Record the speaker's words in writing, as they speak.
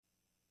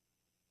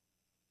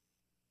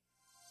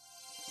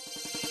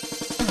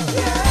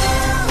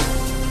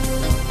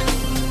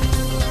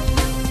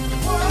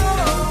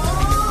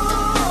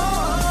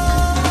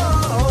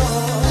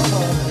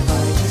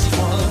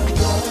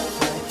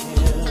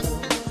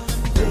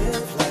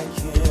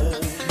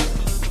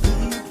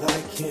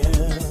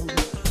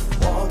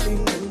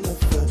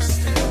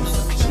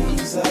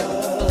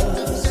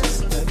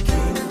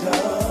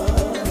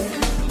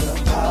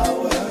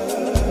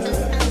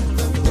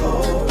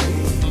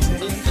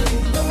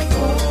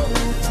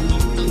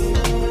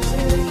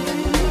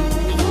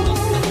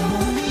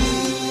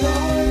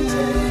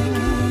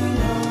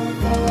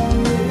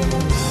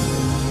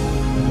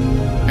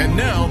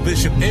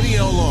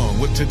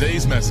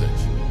today's message.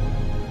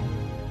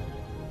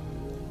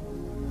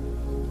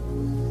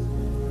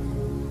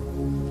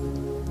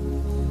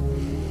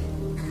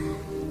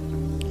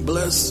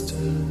 Blessed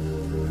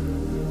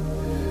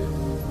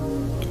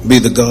be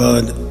the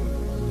God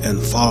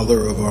and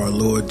Father of our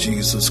Lord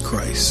Jesus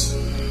Christ,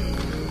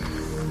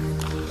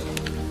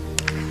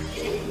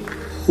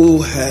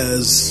 who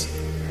has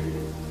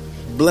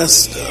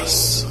blessed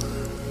us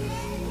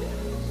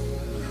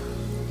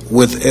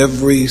with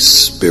every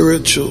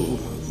spiritual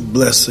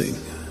blessing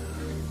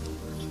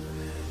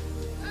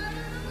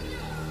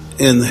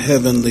in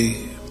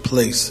heavenly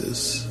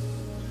places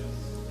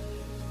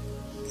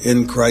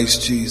in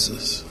Christ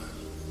Jesus.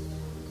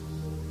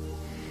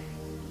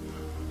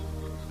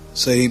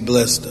 Say, He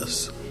blessed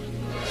us.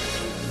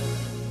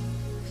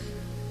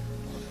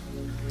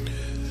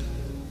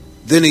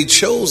 Then He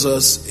chose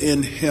us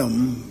in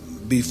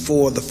Him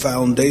before the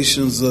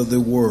foundations of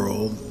the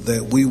world,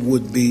 that we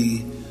would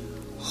be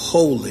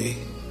holy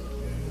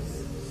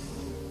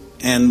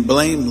and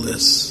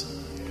blameless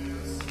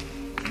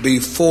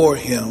before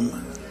Him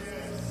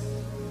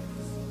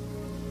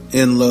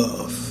in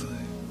love.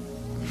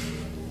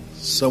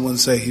 Someone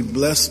say, He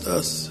blessed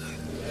us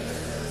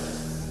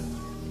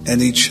and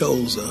He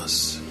chose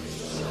us.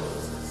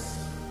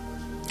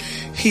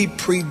 He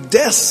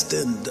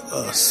predestined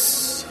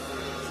us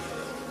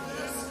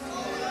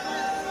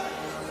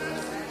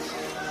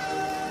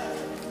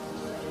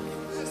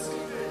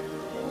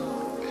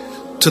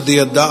to the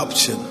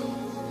adoption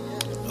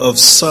of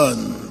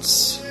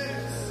sons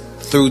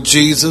through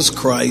Jesus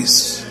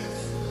Christ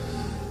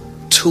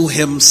to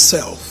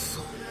Himself,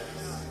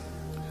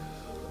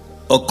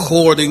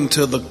 according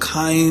to the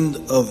kind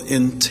of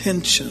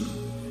intention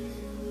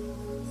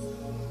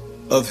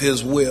of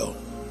His will.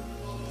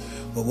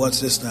 But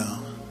watch this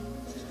now.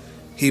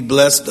 He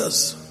blessed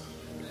us.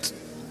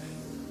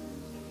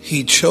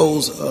 He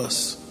chose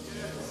us.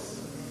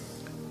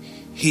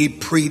 He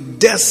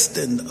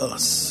predestined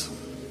us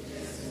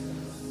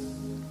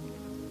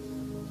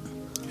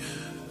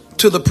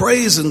to the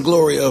praise and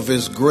glory of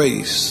His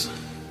grace,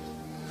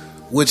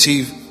 which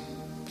He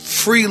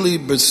freely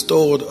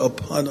bestowed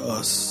upon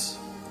us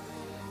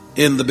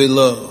in the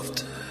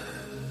beloved.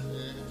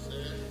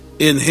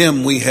 In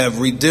Him we have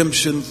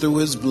redemption through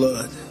His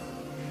blood,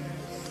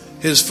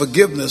 His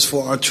forgiveness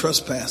for our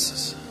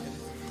trespasses,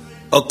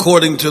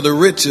 according to the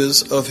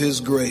riches of His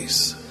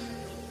grace,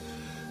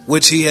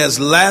 which He has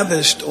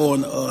lavished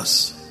on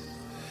us.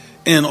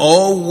 In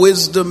all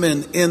wisdom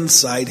and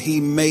insight He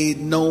made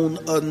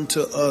known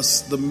unto us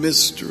the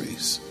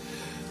mysteries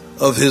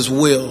of His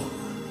will,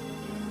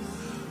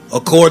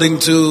 according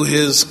to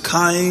His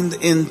kind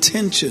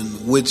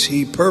intention, which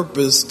He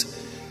purposed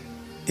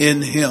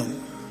in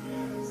Him.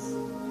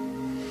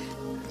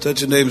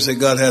 Touch your neighbor and say,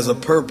 God has a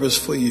purpose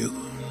for you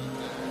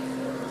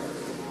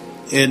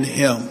in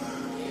Him.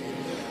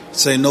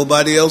 Say,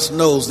 nobody else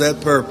knows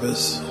that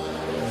purpose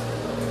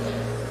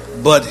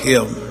but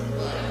Him.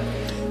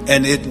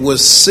 And it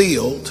was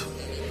sealed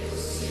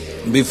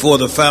before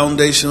the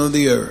foundation of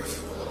the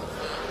earth.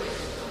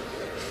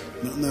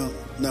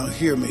 Now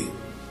hear me.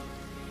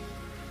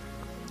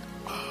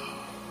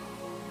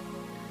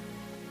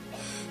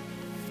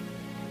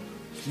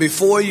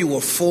 Before you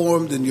were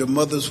formed in your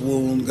mother's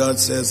womb, God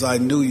says, I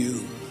knew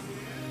you.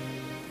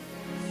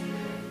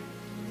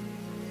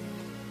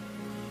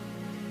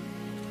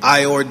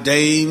 I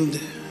ordained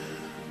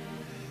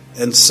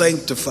and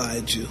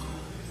sanctified you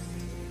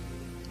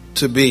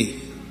to be.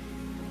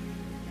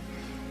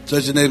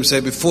 Touch your neighbor and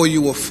say, before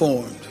you were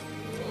formed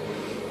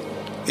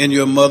in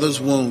your mother's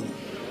womb.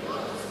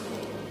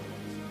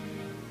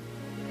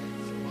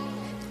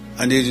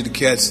 I need you to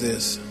catch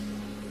this.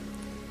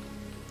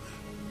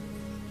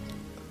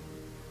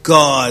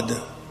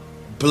 God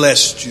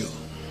blessed you.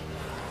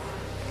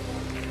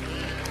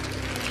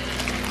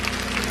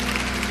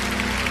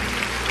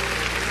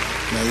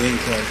 Now you ain't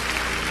caught.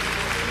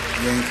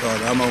 You ain't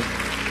caught.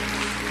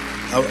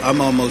 I'm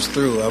almost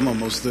through. I'm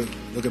almost through.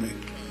 Look at me.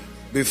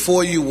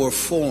 Before you were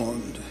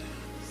formed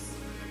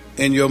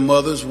in your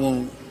mother's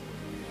womb,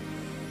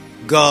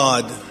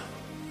 God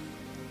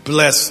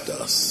blessed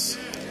us.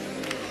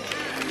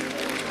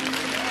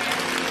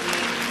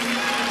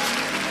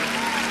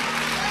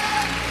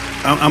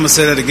 I'm going to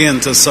say that again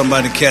until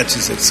somebody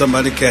catches it.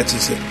 Somebody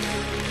catches it.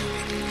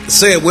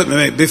 Say it with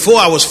me. Before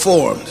I was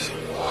formed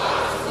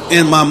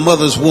in my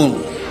mother's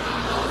womb,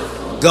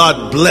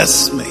 God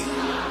blessed me,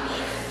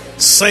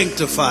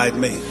 sanctified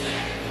me,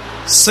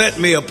 set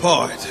me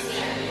apart,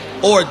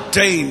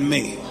 ordained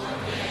me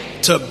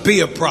to be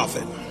a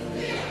prophet.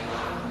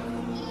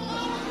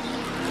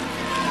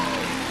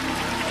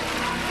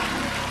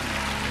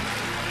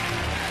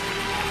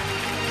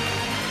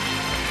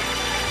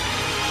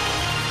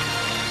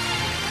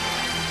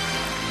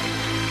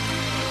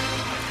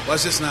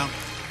 Watch this now.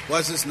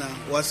 Watch this now.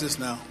 Watch this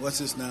now. Watch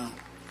this now.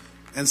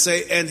 And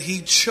say, and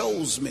He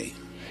chose me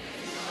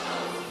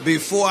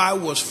before I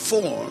was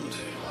formed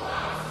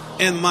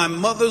in my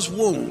mother's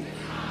womb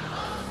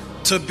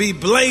to be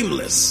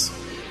blameless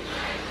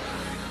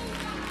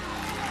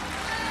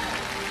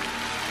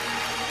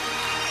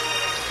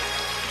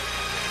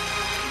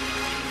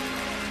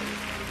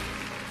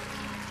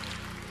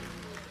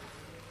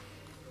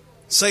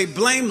Say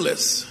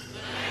blameless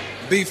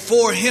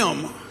before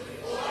him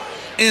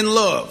in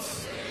love.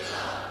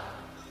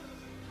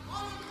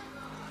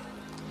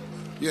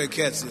 You gotta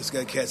catch this,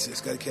 gotta catch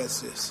this, gotta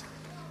catch this.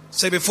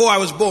 Say, before I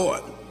was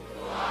born,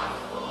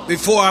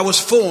 before I was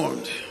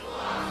formed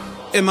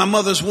in my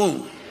mother's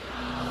womb,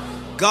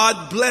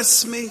 God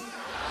blessed me.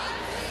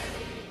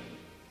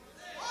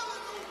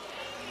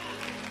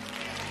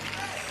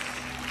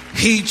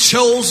 He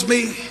chose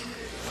me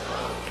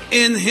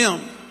in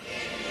him.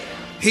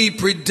 He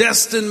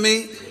predestined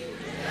me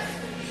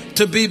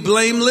to be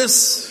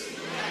blameless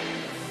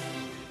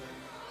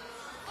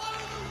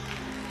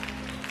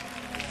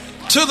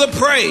to the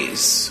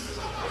praise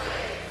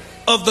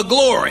of the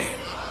glory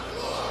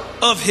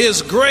of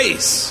his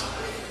grace,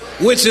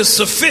 which is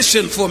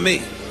sufficient for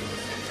me.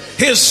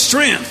 His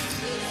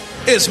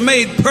strength is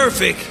made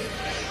perfect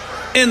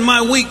in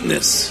my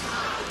weakness.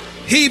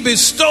 He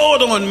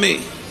bestowed on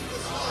me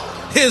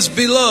his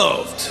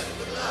beloved.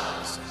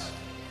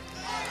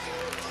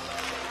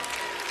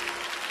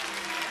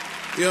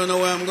 You don't know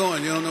where I'm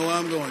going. You don't know where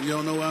I'm going. You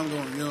don't know where I'm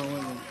going. You don't know where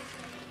I'm going.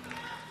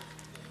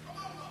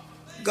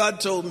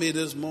 God told me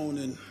this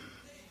morning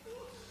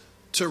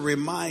to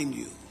remind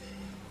you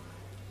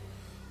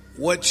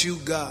what you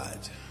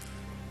got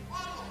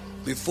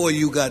before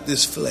you got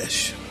this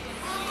flesh.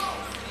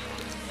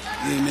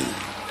 Amen.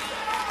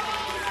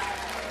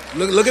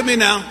 Look at me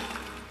now.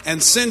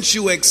 And since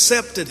you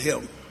accepted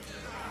him,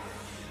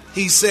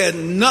 he said,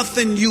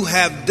 nothing you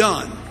have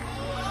done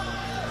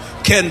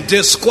can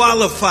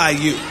disqualify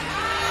you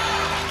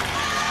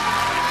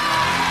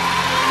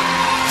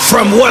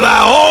from what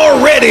I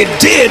already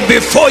did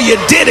before you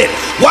did it,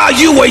 while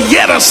you were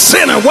yet a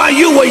sinner, while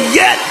you were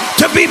yet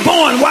to be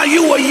born, while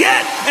you were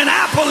yet an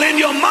apple in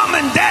your mom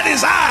and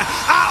daddy's eye.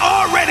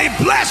 I already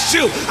blessed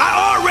you.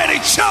 I already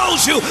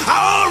chose you.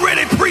 I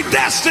already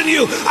predestined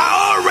you.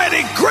 I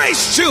already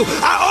graced you.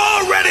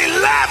 I already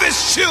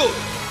lavished you.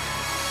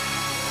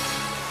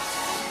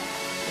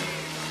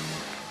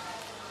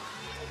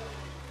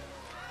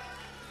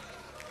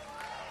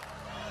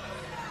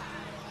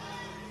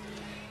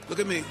 Look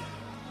at me.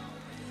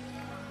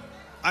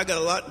 I got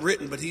a lot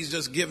written, but he's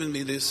just given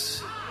me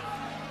this.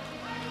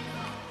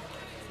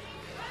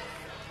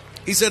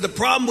 He said the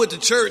problem with the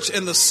church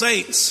and the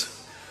saints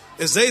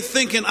is they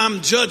thinking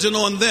I'm judging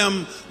on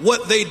them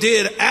what they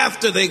did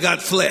after they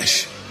got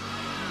flesh.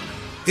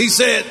 He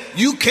said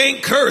you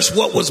can't curse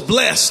what was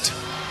blessed.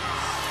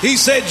 He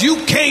said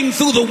you came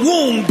through the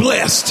womb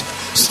blessed.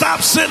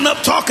 Stop sitting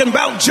up talking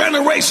about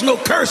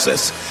generational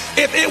curses.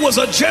 If it was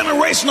a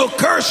generational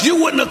curse, you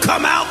wouldn't have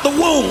come out the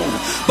womb.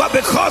 But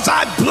because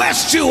I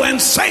blessed you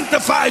and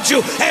sanctified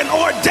you and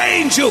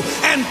ordained you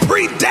and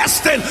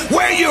predestined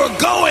where you're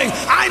going,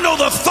 I know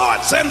the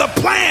thoughts and the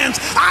plans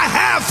I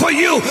have for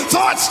you.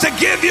 Thoughts to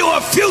give you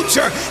a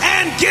future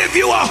and give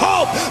you a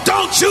hope.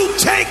 Don't you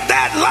take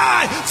that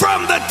lie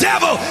from the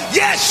devil.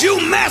 Yes,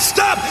 you messed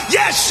up.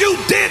 Yes, you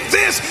did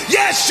this.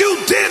 Yes, you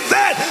did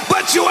that.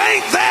 But you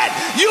ain't that.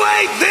 You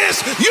ain't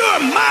this.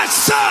 You're my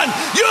son.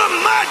 You're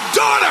my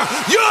daughter.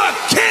 You're a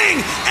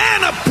king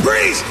and a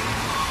priest.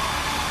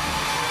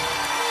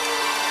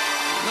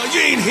 No, you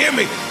ain't hear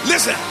me.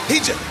 Listen,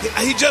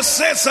 he just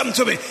said something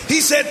to me.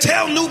 He said,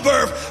 tell New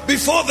Birth,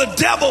 before the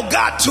devil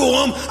got to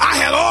him, I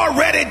had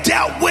already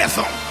dealt with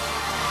him.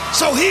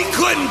 So he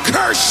couldn't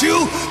curse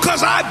you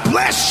because I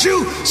blessed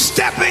you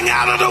stepping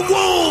out of the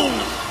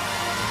womb.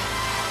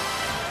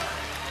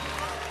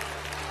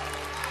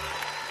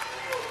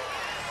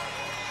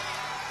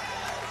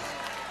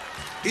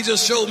 He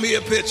just showed me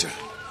a picture.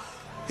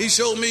 He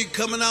showed me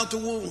coming out the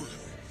womb.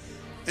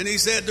 And he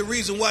said the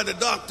reason why the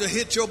doctor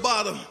hit your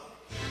bottom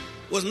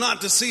was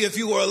not to see if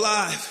you were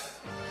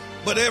alive,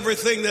 but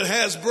everything that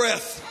has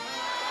breath.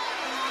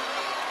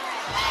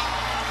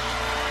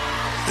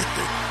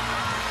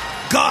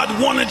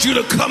 God wanted you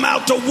to come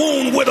out the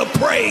womb with a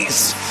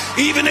praise.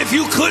 Even if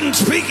you couldn't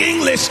speak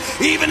English,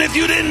 even if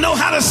you didn't know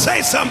how to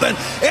say something,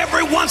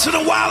 every once in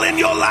a while in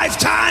your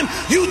lifetime,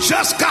 you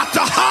just got to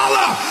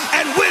holler.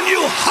 And when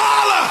you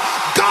holler,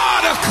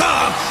 God will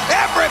come.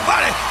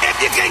 Everybody, if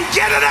you can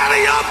get it out of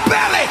your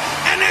belly,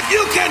 and if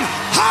you can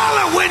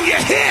holler when you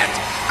hit,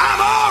 I'm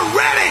all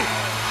ready.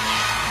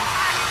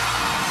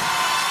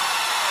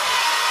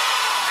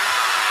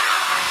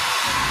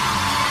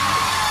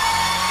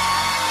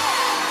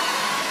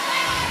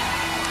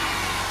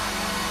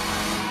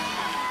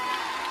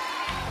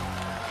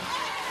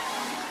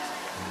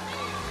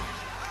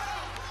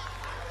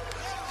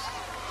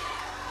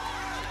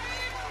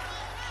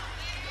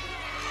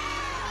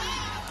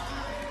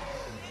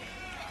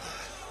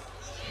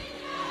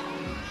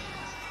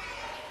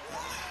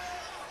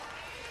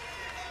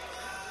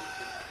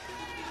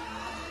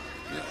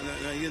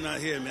 No, you're not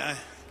hearing me.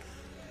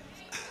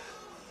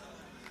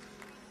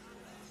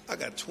 I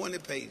got 20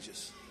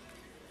 pages.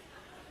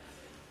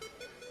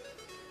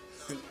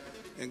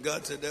 And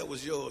God said that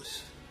was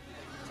yours.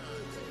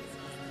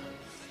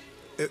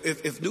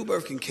 If New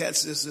Birth can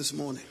catch this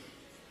morning,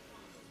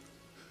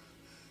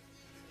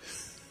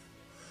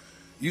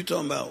 you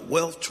talking about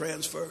wealth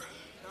transfer?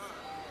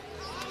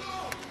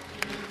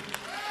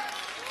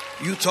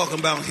 You talking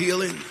about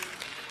healing?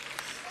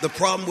 The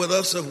problem with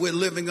us is we're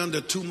living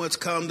under too much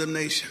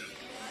condemnation.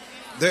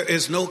 There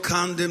is no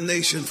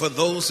condemnation for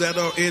those that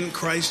are in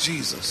Christ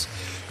Jesus.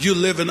 You're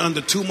living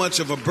under too much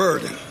of a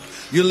burden.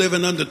 You're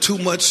living under too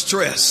much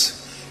stress.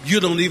 You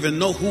don't even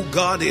know who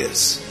God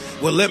is.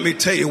 Well, let me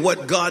tell you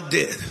what God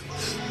did.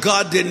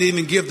 God didn't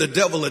even give the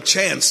devil a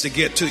chance to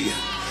get to you.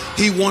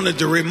 He wanted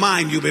to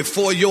remind you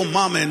before your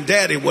mama and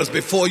daddy was,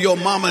 before your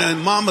mama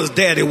and mama's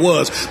daddy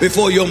was,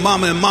 before your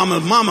mama and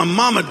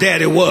mama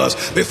daddy was,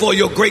 before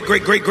your great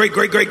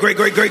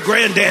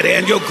granddaddy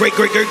and your great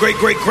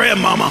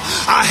grandmama.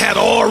 I had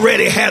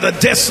already had a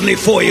destiny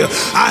for you.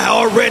 I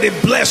already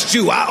blessed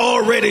you. I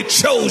already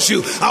chose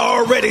you. I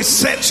already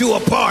set you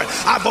apart.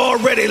 I've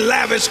already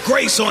lavished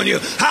grace on you.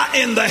 How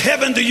in the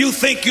heaven do you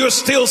think you're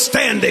still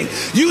standing?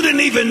 You didn't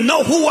even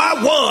know who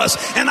I was,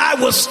 and I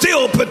was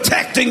still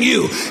protecting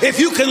you. If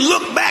you can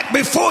look back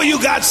before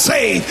you got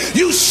saved,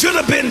 you should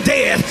have been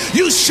dead.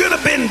 You should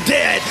have been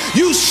dead.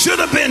 You should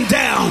have been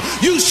down.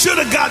 You should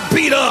have got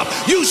beat up.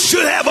 You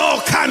should have all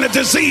kind of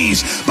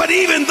disease. But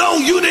even though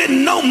you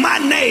didn't know my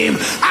name,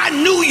 I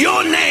knew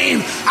your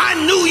name. I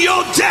knew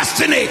your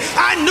destiny.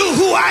 I knew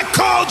who I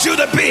called you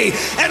to be.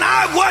 And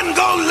I wasn't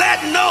going to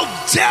let no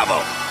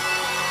devil.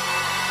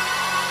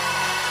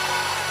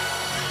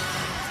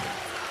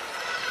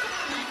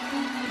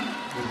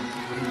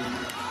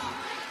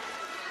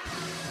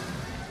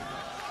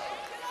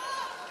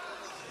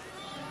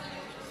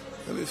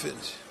 Let me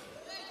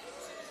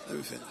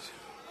finish.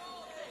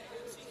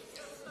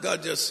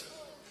 God just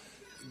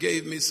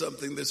gave me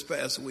something this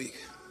past week.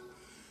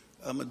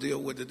 I'm going to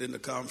deal with it in the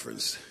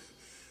conference.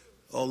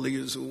 All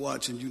leaders who are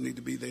watching, you need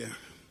to be there.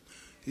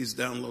 He's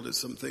downloaded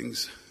some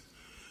things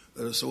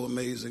that are so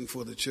amazing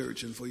for the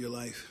church and for your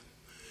life.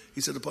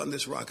 He said, upon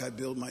this rock I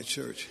build my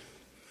church,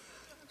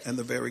 and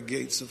the very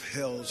gates of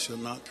hell shall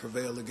not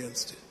prevail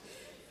against it.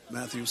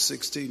 Matthew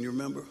 16, you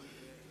remember?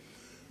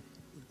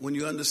 When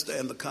you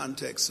understand the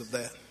context of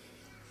that,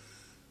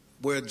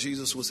 where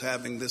Jesus was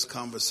having this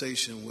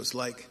conversation was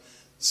like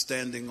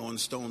standing on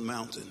Stone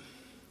Mountain.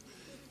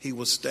 He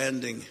was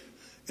standing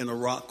in a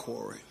rock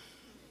quarry.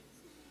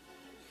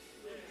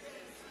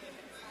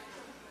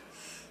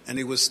 And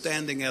he was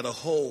standing at a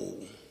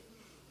hole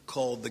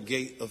called the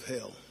gate of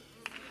hell.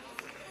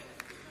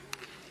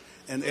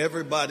 And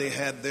everybody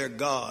had their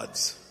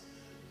gods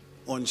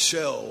on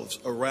shelves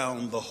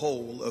around the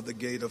hole of the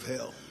gate of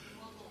hell.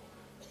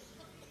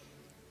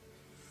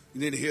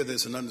 You need to hear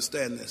this and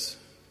understand this.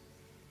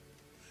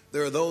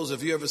 There are those,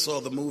 if you ever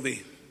saw the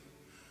movie,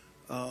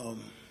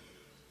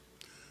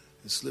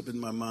 it's slipping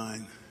my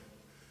mind.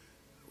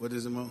 What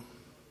is it, Mo?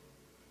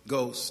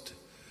 Ghost.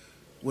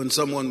 When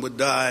someone would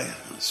die,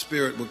 a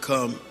spirit would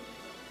come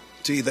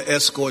to either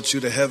escort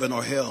you to heaven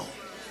or hell.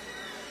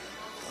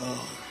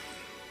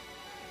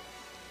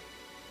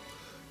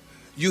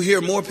 You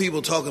hear more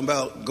people talking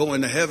about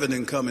going to heaven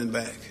and coming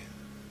back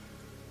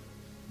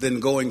than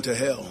going to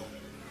hell.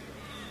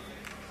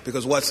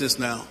 Because watch this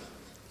now.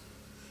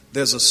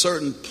 There's a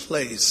certain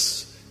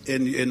place,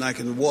 and I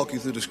can walk you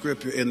through the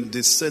scripture, in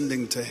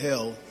descending to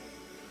hell,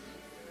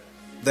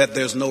 that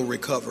there's no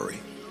recovery.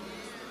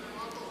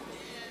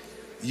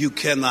 You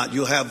cannot.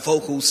 You have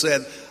folk who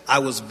said, I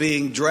was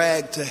being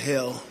dragged to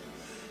hell,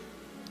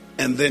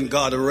 and then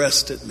God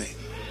arrested me.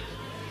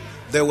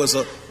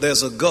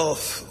 There's a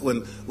gulf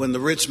when the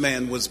rich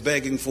man was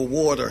begging for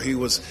water. He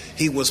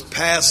was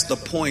past the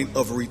point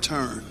of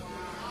return.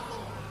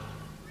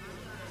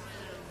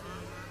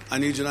 I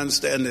need you to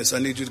understand this. I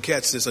need you to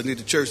catch this. I need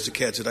the church to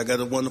catch it. I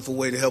got a wonderful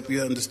way to help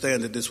you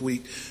understand it this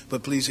week.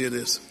 But please hear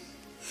this.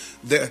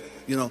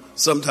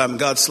 Sometime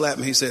God slapped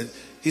me.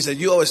 He said,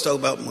 you always talk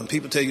about when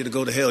people tell you to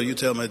go to hell, you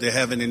tell them if they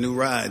have any new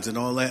rides and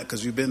all that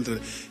because you've been through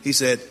it. He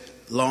said,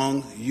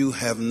 long you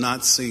have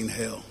not seen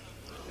hell.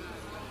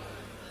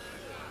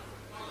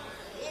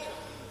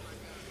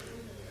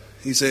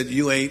 He said,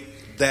 you ain't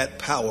that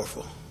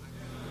powerful.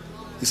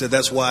 He said,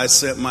 that's why I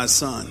sent my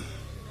son.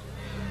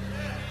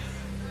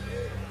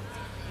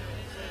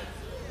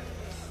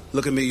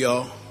 Look at me,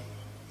 y'all.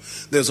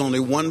 There's only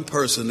one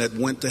person that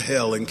went to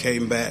hell and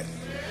came back.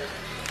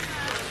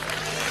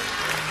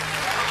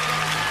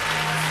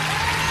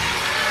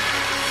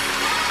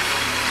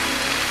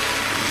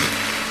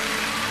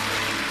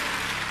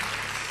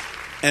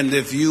 And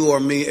if you or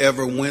me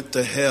ever went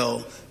to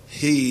hell,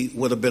 he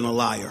would have been a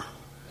liar.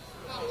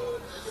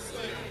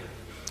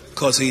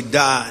 Because he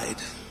died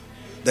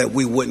that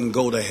we wouldn't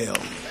go to hell.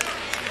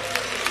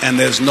 And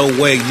there's no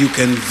way you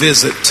can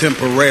visit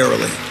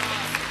temporarily.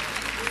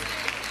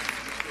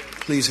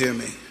 Please hear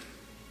me.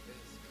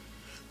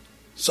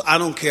 So I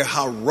don't care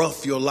how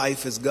rough your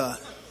life has got.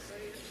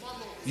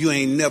 You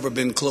ain't never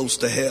been close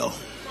to hell.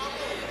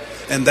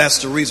 And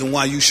that's the reason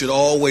why you should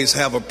always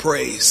have a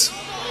praise.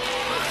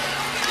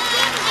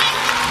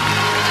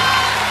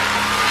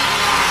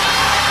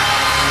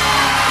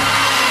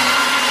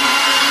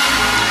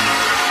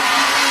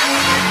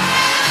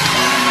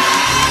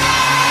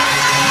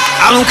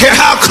 I don't care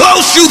how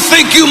close you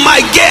think you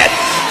might get,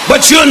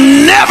 but you'll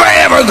never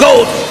ever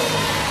go.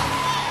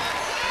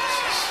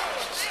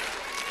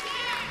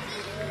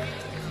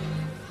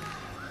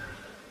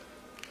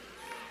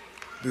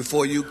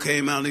 Before you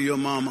came out of your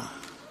mama,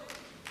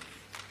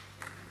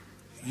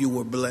 you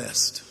were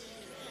blessed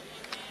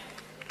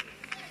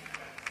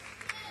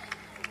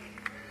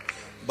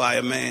by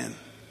a man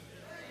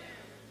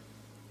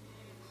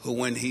who,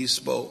 when he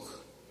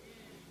spoke,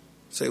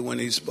 say when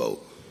he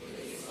spoke.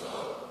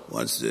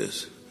 Watch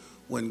this.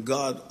 When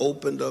God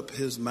opened up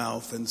his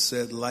mouth and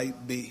said,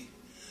 "Light be,"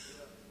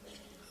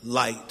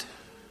 light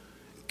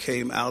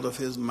came out of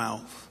his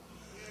mouth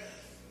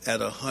at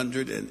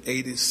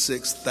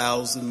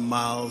 186,000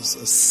 miles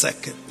a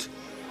second.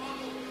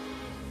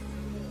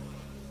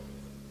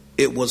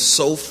 It was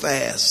so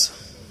fast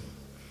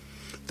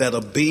that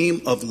a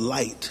beam of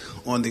light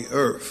on the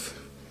earth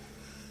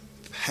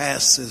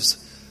passes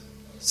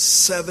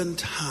 7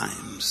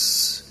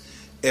 times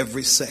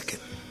every second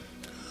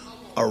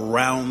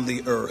around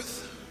the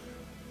earth.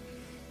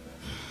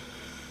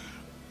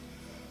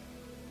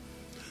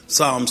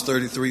 Psalms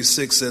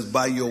 33:6 says,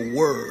 "By your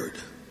word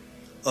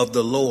of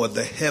the Lord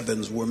the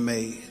heavens were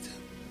made."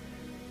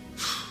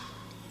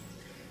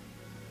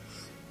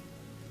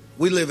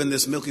 We live in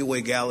this Milky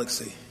Way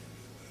galaxy,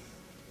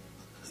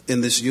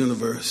 in this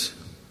universe.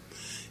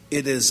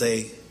 It is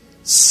a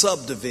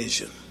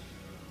subdivision.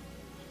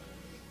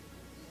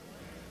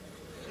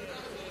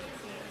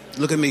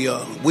 Look at me,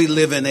 y'all. We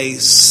live in a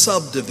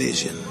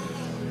subdivision.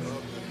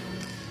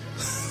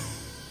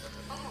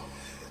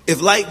 If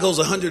light goes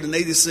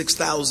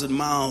 186,000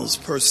 miles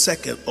per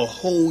second a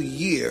whole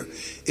year,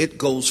 it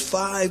goes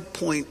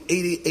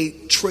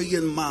 5.88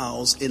 trillion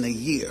miles in a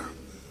year.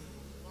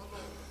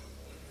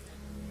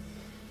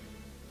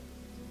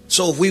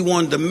 So if we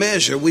wanted to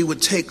measure, we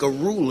would take a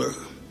ruler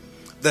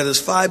that is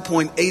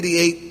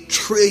 5.88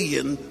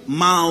 trillion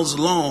miles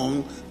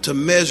long to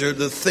measure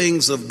the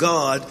things of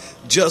God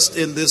just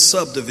in this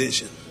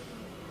subdivision.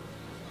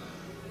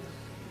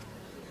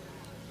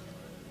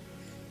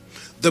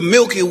 The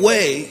Milky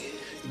Way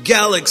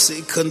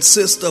galaxy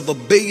consists of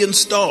 1 billion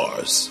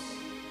stars.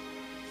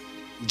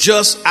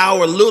 Just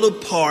our little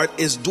part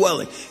is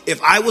dwelling.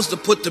 If I was to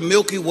put the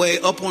Milky Way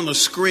up on a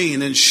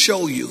screen and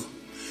show you,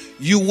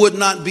 you would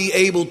not be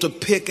able to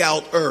pick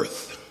out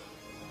Earth,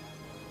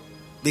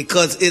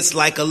 because it's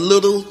like a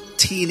little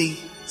teeny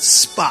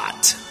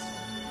spot.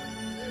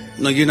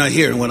 No, you're not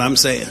hearing what I'm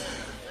saying.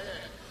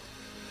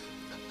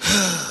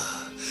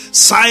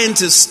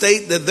 Scientists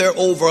state that there are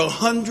over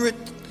hundreds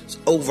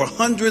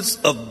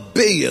of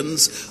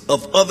billions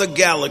of other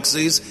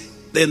galaxies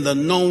in the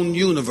known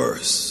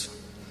universe.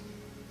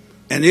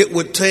 And it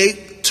would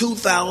take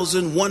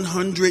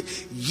 2,100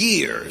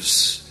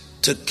 years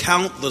to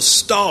count the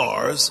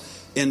stars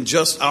in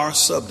just our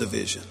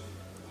subdivision.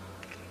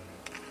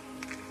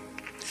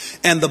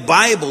 And the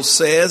Bible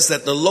says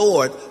that the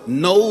Lord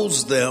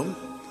knows them,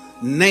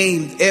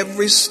 named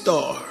every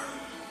star.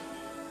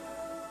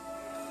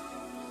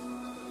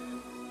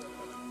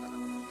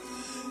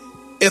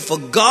 If a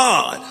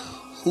God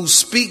who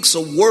speaks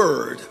a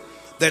word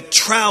that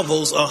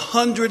travels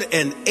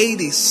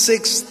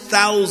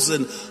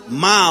 186,000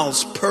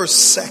 miles per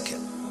second,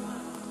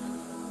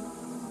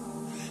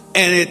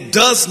 and it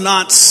does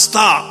not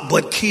stop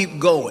but keep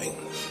going,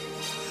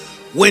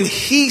 when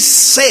he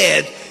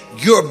said,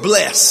 "You're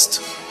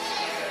blessed."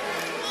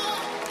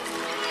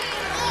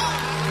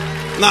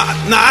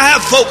 Now I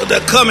have folk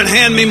that come and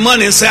hand me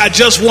money and say, "I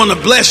just want to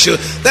bless you."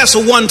 That's a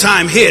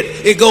one-time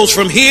hit. It goes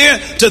from here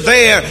to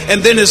there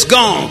and then it's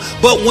gone.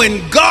 But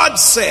when God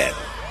said,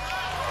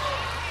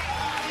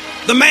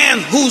 the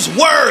man whose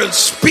words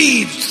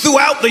speed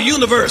throughout the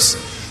universe,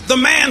 the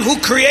man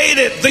who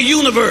created the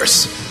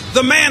universe,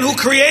 the man who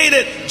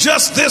created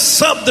just this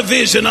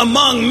subdivision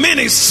among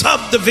many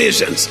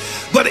subdivisions,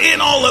 but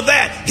in all of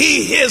that,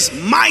 he is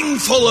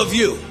mindful of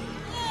you,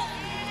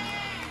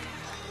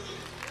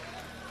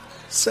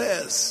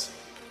 says,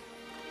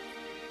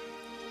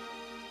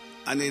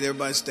 I need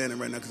everybody standing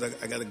right now because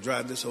I got to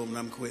drive this home and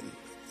I'm quitting.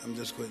 I'm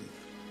just quitting.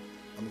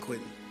 I'm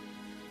quitting.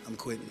 I'm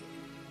quitting.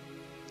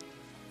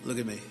 Look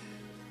at me.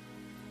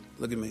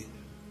 Look at me.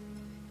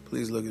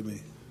 Please look at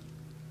me.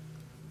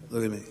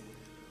 Look at me.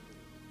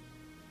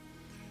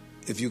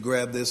 If you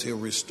grab this, he'll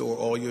restore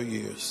all your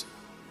years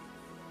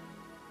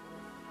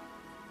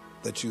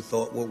that you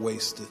thought were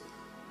wasted.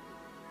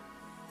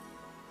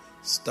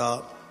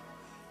 Stop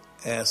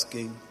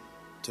asking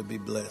to be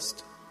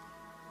blessed.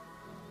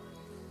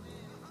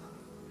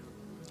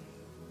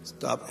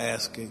 Stop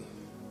asking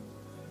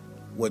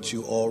what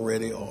you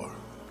already are.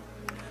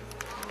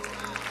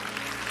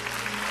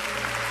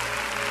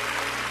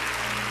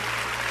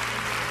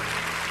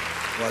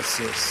 Watch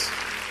this.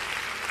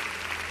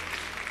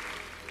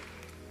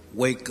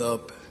 Wake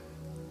up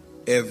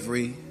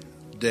every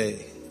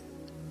day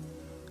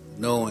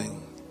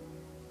knowing,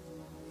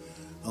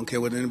 I don't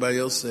care what anybody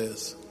else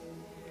says,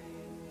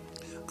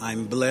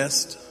 I'm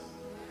blessed,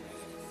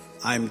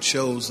 I'm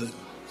chosen,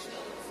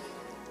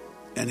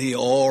 and he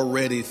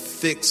already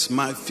fixed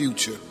my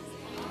future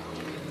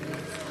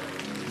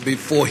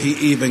before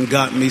he even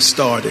got me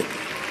started.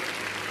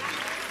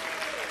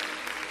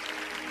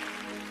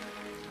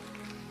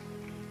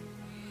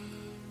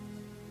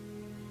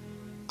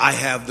 I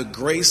have the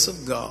grace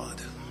of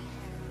God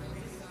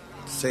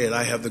Say it.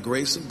 I have the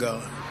grace of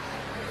God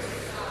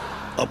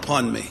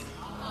upon me,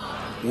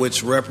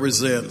 which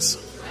represents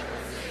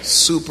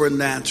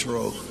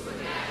supernatural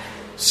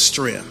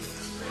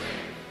strength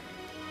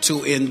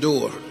to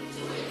endure,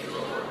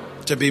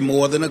 to be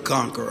more than a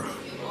conqueror,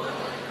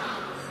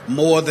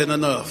 more than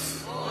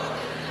enough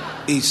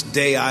each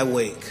day I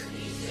wake.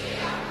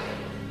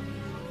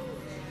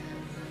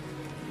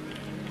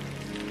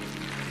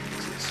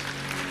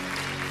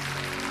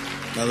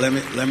 Now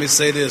let me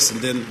say this, and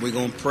then we're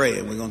going to pray,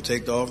 and we're going to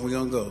take off, and we're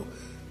going to go.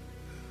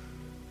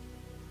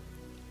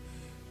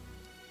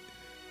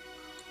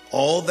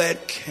 All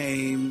that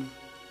came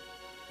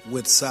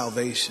with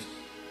salvation,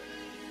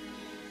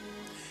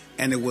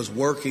 and it was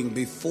working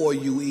before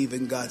you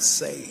even got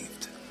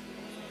saved.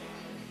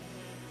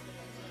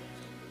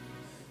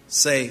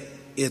 Say,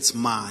 it's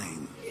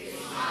mine.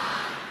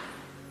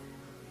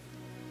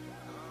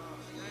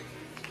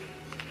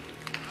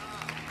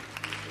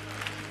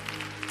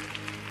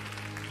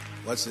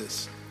 Watch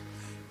this.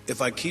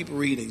 If I keep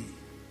reading,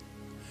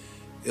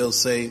 it'll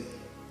say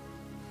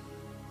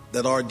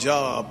that our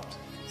job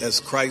as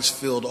Christ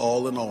filled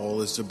all in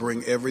all is to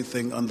bring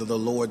everything under the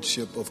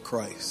lordship of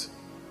Christ.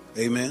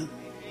 Amen?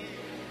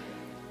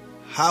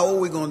 How are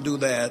we going to do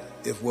that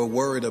if we're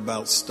worried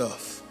about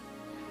stuff?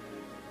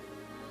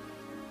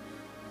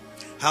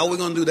 How are we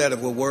going to do that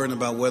if we're worrying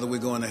about whether we're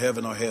going to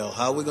heaven or hell?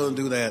 How are we going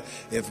to do that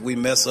if we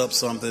mess up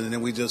something and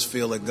then we just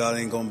feel like God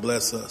ain't going to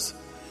bless us?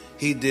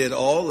 He did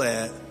all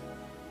that.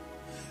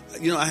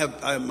 You know, I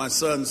have my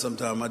son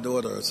sometime, my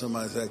daughter, or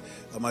somebody say,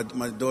 my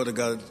daughter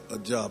got a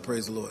job.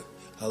 Praise the Lord.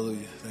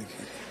 Hallelujah. Thank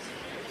you.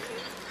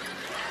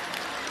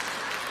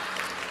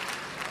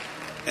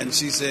 And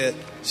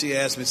she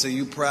asked me,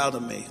 you proud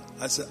of me?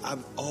 I said,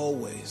 I've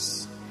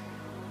always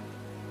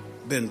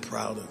been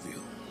proud of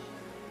you.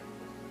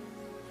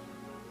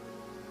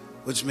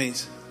 Which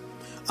means,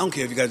 I don't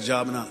care if you got a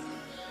job or not.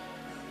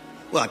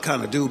 Well, I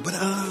kind of do, but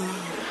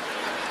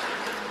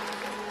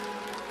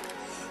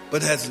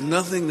it has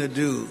nothing to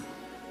do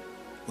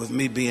with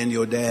me being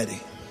your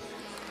daddy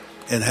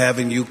and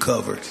having you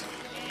covered.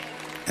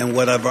 And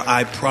whatever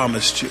I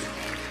promised you,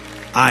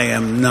 I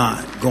am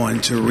not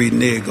going to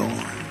renege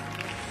on.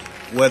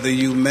 Whether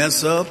you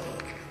mess up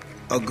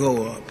or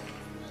go up,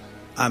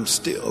 I'm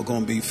still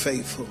going to be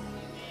faithful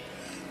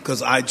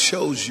because I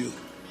chose you.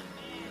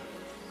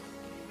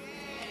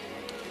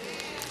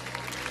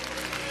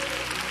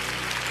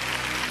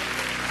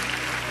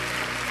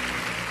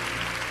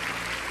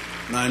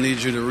 Now I need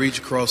you to reach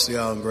across the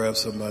aisle and grab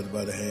somebody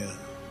by the hand.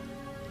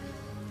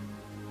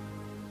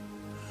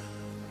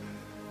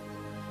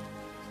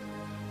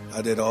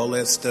 I did all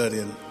that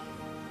studying.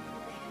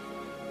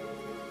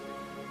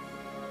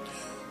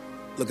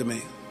 Look at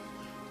me.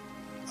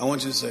 I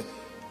want you to say,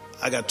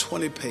 I got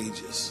 20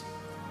 pages.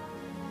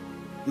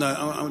 No,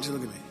 I want you to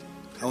look at me.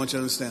 I want you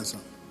to understand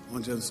something.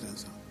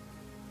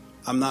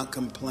 I'm not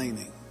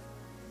complaining.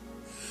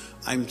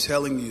 I'm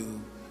telling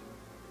you,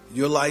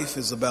 your life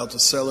is about to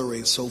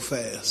accelerate so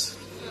fast.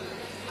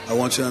 I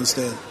want you to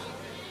understand.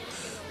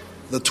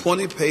 The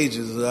 20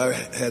 pages that I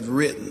had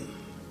written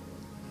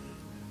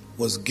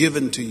was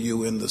given to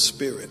you in the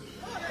Spirit.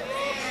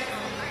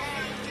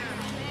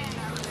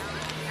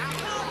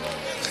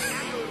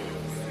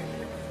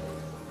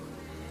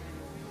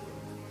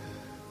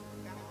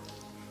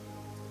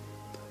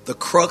 The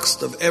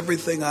crux of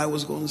everything I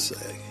was going to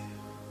say,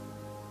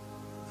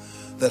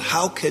 that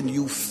how can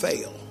you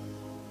fail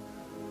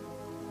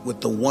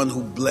with the one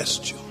who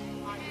blessed you?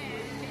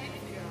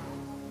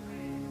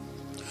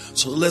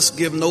 So let's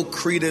give no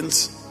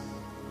credence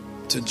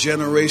to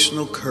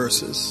generational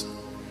curses.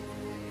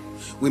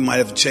 We might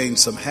have changed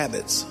some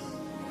habits,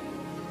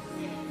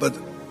 but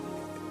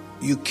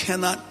you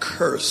cannot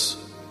curse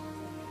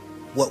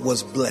what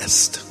was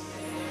blessed.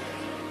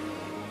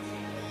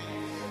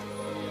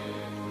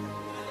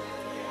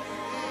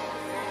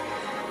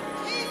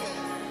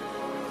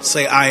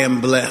 Say, I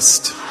am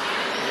blessed.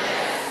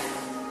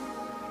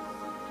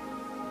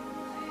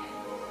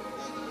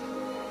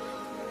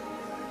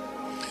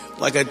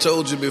 Like I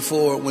told you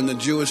before, when the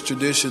Jewish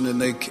tradition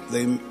and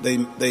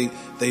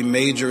they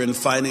major in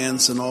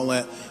finance and all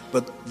that,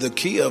 but the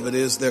key of it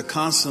is they're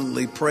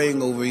constantly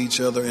praying over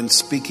each other and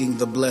speaking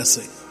the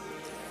blessing.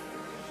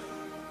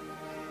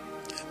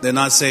 They're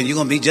not saying you're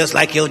going to be just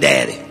like your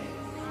daddy.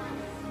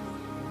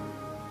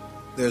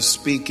 They're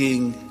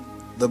speaking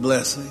the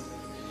blessing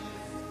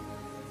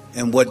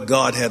and what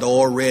God had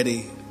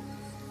already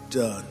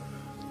done.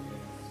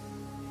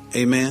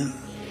 Amen.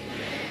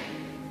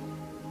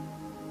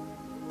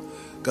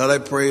 God, I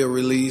pray a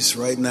release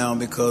right now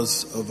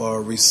because of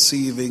our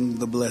receiving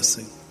the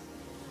blessing.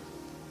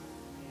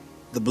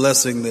 The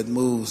blessing that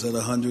moves at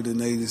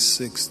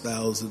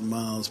 186,000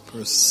 miles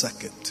per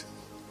second.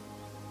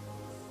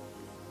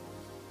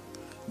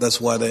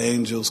 That's why the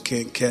angels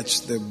can't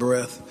catch their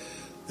breath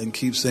and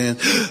keep saying,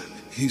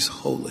 He's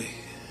holy.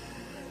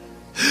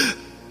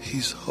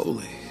 He's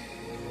holy.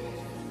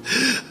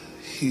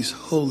 He's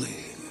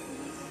holy.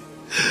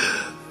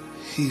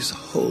 He's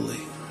holy.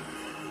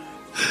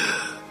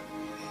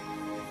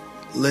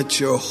 let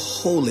your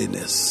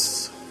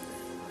holiness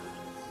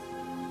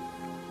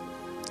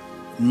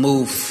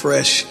move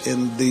fresh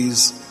in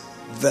these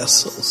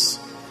vessels.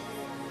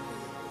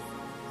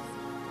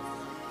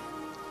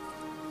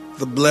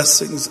 The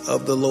blessings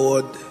of the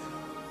Lord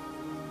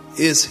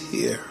is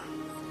here.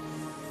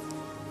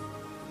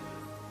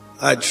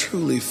 I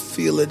truly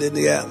feel it in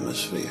the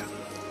atmosphere.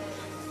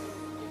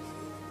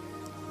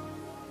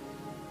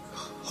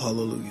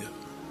 Hallelujah.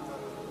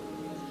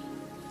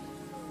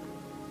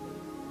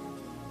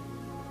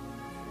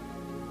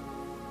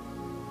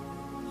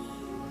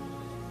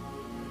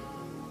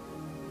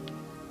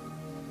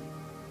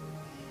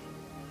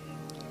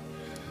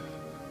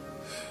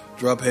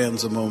 Drop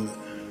hands a moment.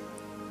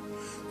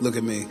 Look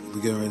at me.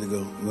 We're getting ready to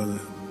go. I'm going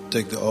to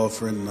take the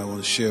offering, and I want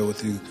to share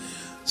with you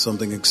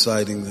something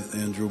exciting that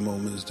Andrew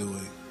Moment is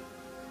doing.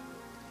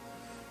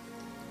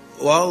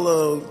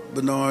 While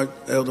Bernard,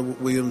 Elder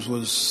Williams,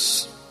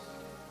 was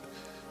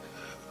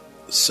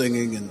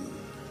singing and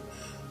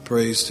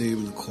praise team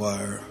and the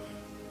choir,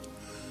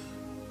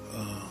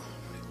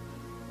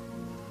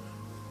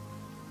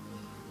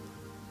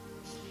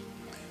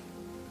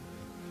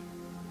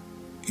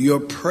 your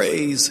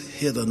praise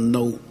hit a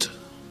note.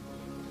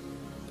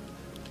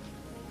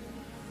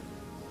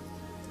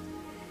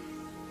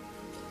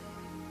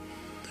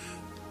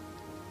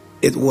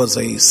 It was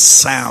a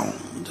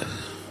sound.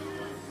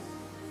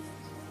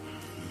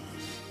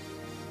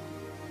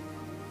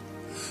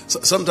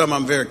 So, sometimes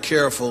I'm very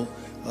careful,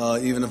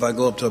 even if I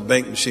go up to a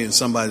bank machine and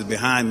somebody's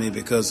behind me,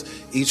 because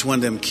each one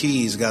of them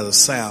keys got a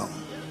sound.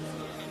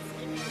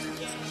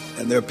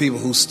 And there are people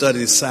who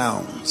study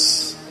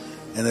sounds.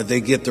 And if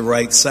they get the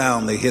right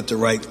sound, they hit the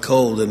right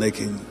code, and they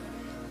can.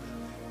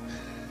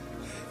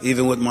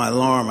 Even with my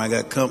alarm, I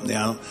got company.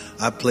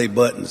 I play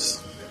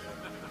buttons.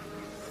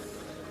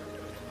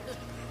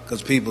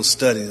 Because people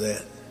study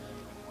that.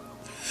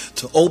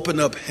 To open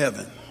up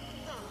heaven,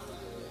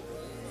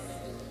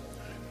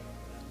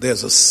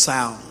 there's a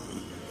sound.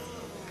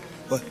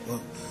 What?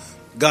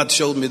 God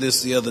showed me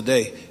this the other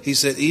day. He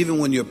said, even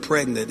when you're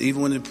pregnant,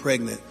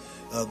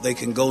 they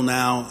can go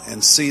now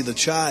and see the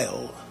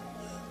child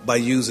by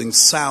using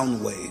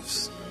sound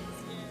waves.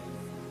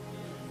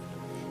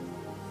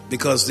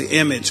 Because the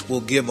image will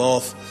give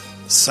off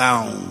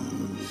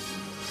sound.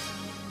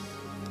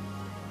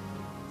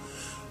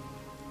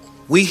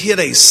 We hit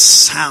a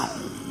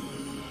sound.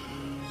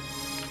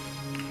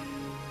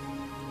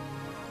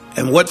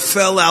 And what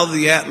fell out of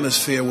the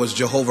atmosphere was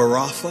Jehovah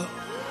Rapha.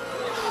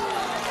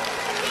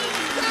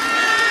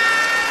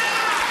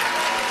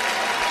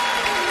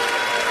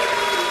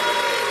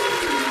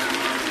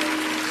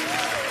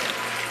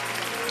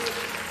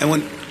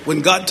 And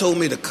when God told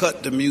me to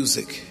cut the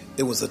music,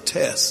 it was a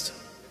test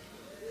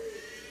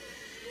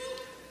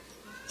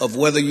of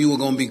whether you were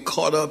going to be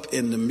caught up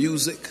in the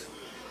music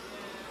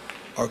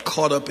or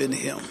caught up in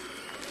Him.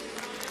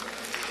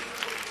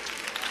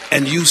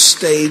 And you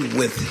stayed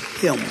with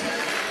Him.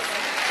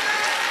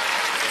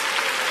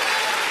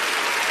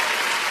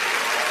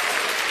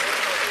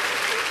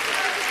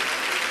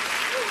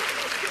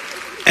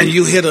 And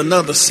you hit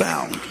another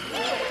sound.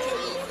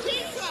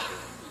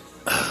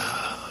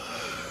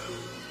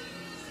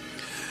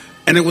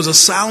 And it was a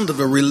sound of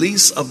a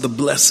release of the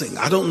blessing.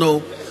 I don't know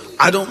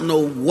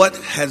what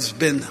has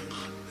been,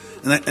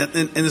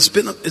 and it's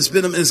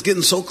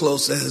getting so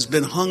close that has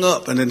been hung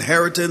up, an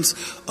inheritance,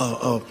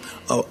 a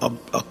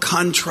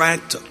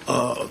contract,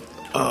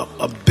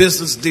 a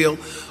business deal,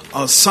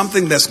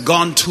 something that's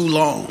gone too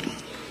long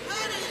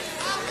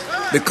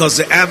because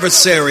the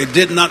adversary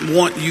did not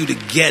want you to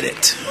get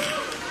it.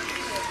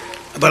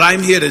 But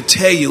I'm here to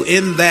tell you,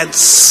 in that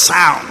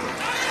sound,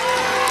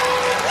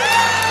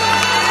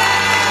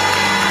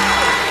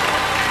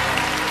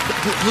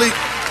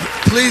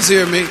 please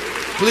hear me.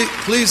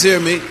 Please hear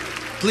me.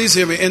 Please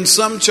hear me. In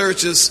some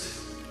churches,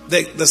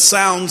 the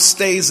sound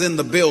stays in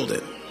the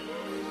building.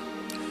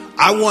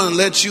 I want to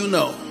let you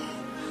know,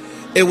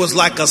 it was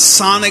like a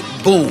sonic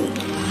boom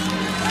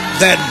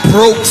that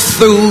broke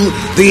through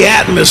the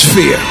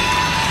atmosphere.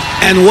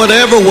 And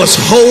whatever was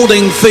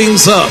holding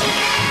things up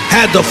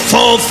had to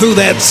fall through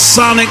that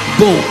sonic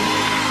boom.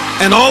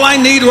 And all I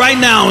need right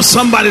now is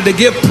somebody to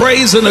give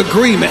praise and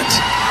agreement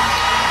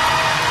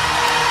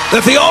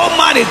that the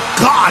Almighty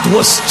God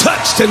was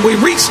touched, and we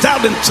reached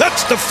out and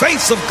touched the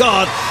face of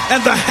God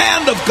and the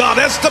hand of God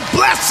as the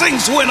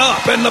blessings went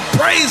up and the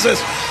praises,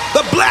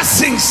 the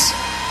blessings.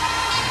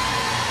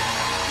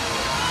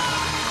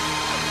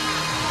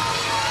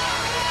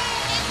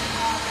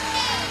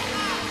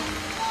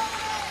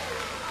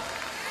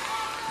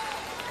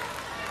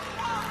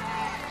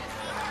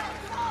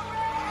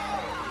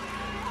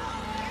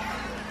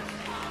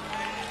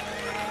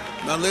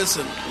 Now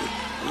listen,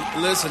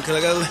 because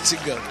I gotta let you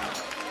go.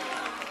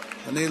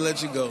 I need to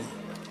let you go.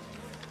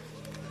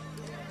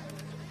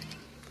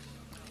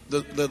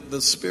 The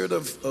spirit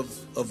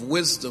of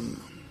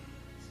wisdom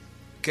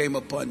came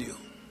upon you.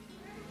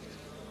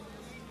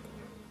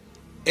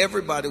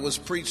 Everybody was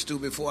preached to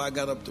before I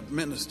got up to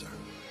minister.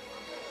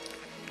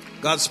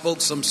 God spoke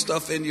some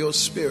stuff in your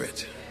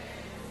spirit.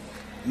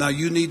 Now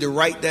you need to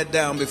write that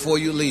down before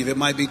you leave. It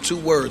might be 2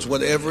 words,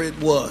 whatever it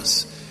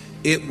was.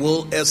 It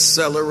will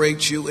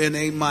accelerate you in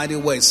a mighty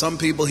way. Some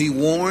people he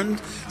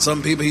warned.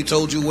 Some people he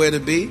told you where to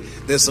be.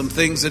 There's some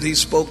things that he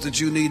spoke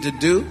that you need to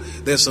do.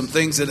 There's some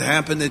things that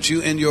happened that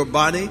you in your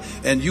body,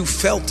 and you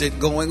felt it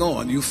going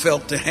on. You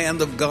felt the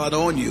hand of God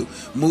on you,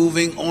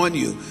 moving on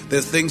you.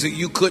 There's things that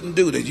you couldn't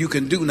do that you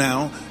can do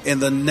now in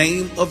the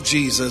name of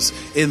Jesus,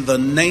 in the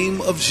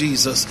name of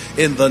Jesus,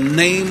 in the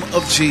name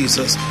of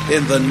Jesus,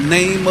 in the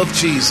name of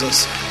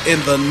Jesus, in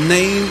the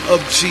name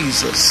of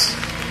Jesus.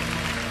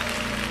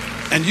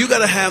 And you got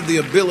to have the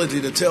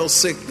ability to tell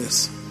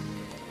sickness,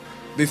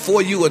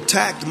 before you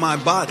attacked my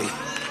body,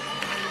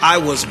 I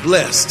was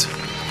blessed.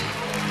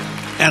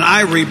 And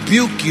I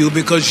rebuke you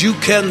because you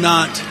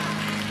cannot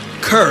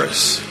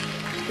curse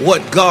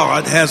what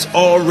God has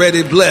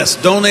already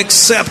blessed. Don't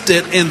accept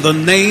it in the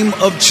name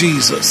of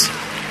Jesus.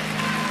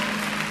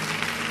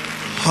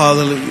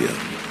 Hallelujah.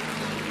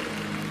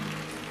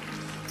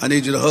 I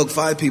need you to hug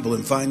 5 people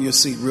and find your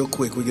seat real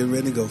quick. We're getting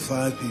ready to go.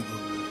 5 people.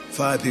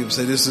 5 people.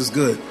 Say, this is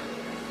good.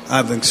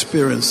 I'm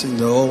experiencing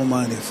the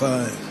Almighty.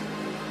 5.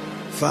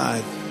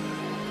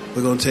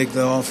 We're going to take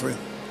the offering.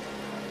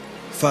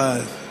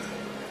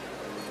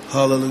 5.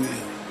 Hallelujah.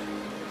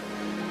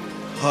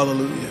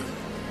 Hallelujah.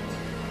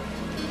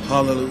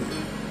 Hallelujah.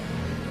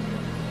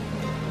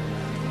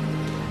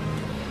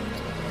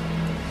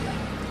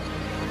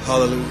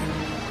 Hallelujah.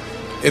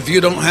 If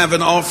you don't have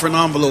an offering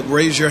envelope,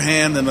 raise your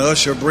hand and the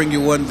usher will bring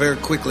you one very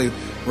quickly.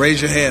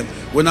 Raise your hand.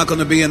 We're not going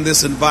to be in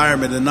this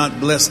environment and not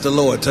bless the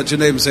Lord. Touch your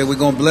neighbor and say, we're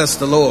going to bless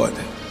the Lord.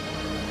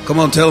 Come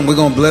on, tell them we're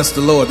going to bless the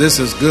Lord. This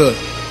is good.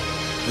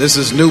 This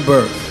is new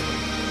birth.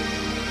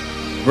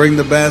 Bring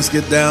the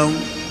basket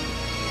down.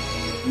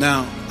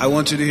 Now, I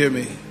want you to hear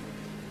me.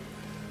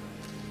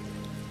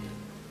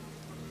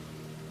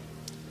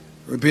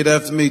 Repeat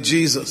after me.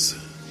 Jesus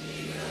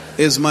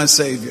is my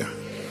Savior.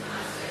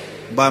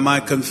 By my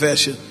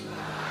confession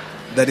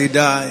that he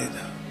died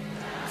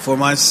for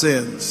my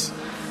sins,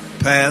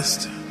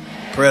 past,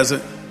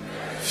 present,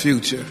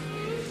 future.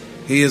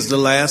 He is the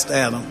last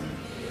Adam.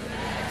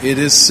 It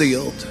is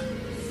sealed.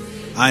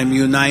 I'm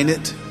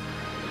united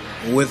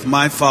with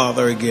my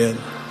Father again.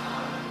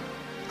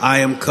 I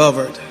am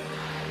covered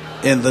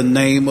in the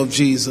name of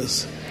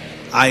Jesus.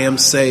 I am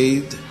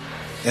saved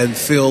and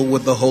filled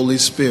with the Holy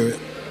Spirit.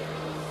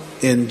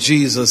 In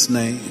Jesus'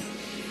 name,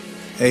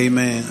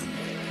 amen.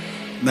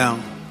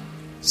 Now,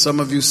 some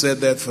of you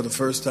said that for the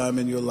first time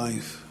in your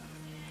life.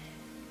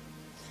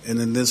 And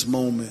in this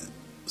moment,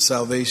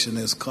 salvation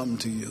has come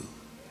to you.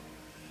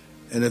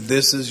 And if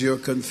this is your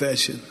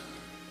confession,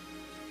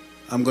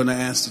 I'm going to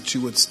ask that you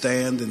would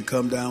stand and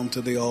come down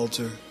to the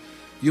altar.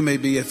 You may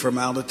be from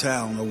out of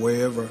town or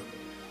wherever,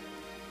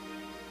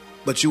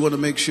 but you want to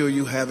make sure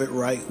you have it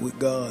right with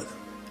God.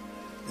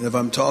 And if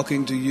I'm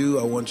talking to you,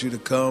 I want you to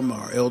come.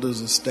 Our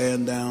elders will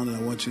stand down, and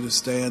I want you to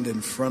stand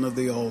in front of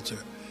the altar.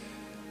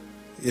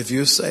 If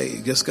you're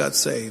saved, just got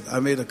saved, I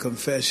made a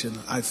confession.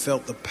 I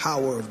felt the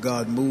power of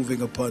God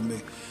moving upon me.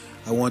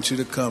 I want you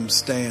to come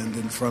stand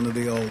in front of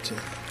the altar.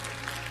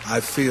 I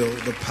feel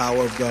the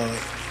power of God.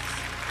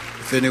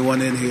 If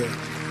anyone in here,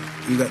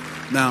 you got,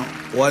 now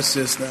watch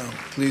this now.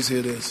 Please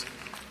hear this.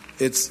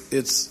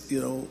 It's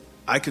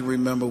I can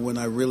remember when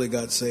I really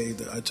got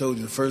saved. I told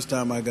you the first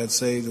time I got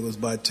saved, it was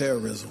by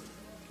terrorism.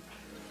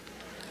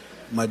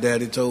 My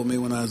daddy told me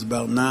when I was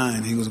about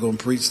 9, he was going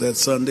to preach that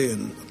Sunday,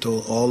 and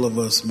told all of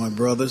us, my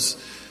brothers,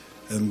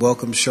 and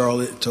welcome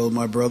Charlotte, told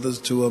my brothers,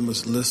 2 of them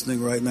are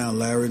listening right now,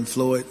 Larry and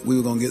Floyd, we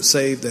were going to get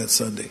saved that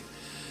Sunday.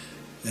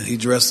 And he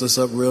dressed us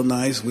up real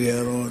nice. We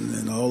had on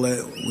and all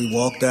that. We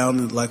walked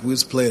down like we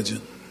was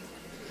pledging.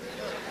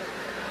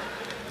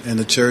 And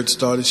the church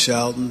started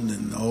shouting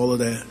and all of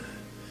that.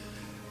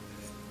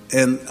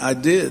 And I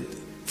did,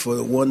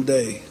 for one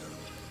day,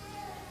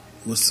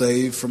 was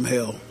saved from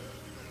hell.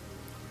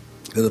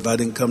 Because if I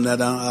didn't come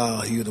that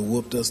aisle, he would have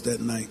whooped us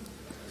that night.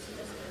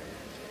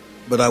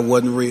 But I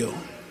wasn't real.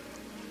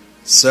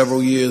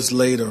 Several years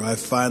later, I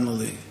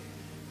finally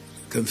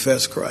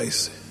confessed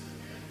Christ.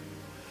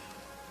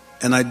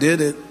 And I did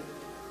it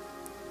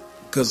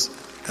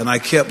and I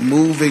kept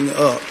moving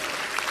up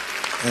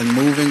and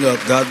moving up.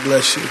 God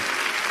bless you.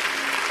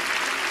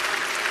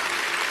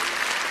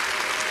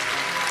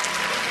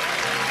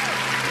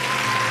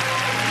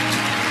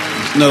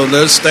 No,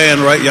 let's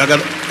stand right. Y'all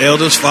got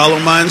elders, follow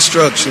my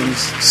instructions.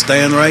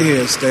 Stand right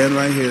here. Stand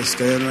right here.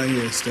 Stand right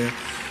here.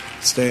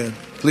 Stand.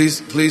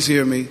 Please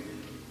hear me.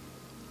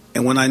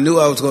 And when I knew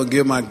I was going to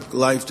give my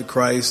life to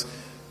Christ,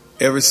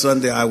 every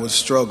Sunday I would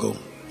struggle.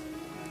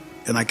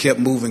 And I kept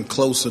moving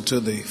closer to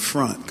the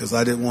front because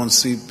I didn't want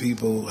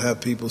to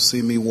have people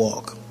see me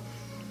walk.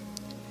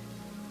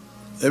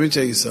 Let me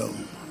tell you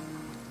something.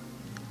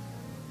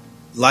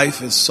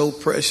 Life is so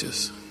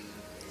precious.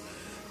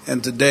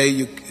 And today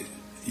you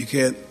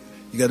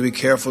got to be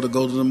careful to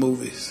go to the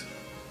movies.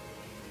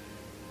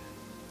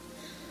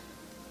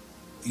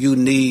 You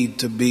need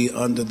to be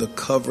under the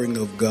covering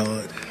of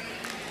God.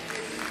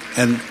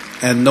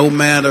 And no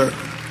matter,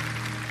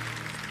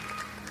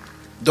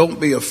 don't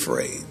be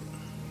afraid.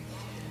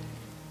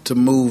 to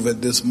move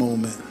at this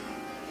moment.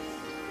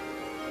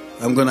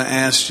 I'm going to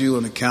ask you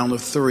on the count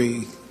of 3,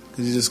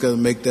 because you just got to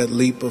make that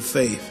leap of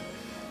faith.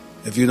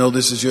 If you know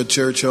this is your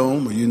church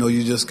home, or you know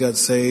you just got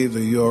saved, or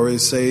you already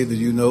saved, or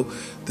you know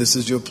this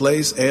is your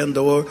place, and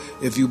or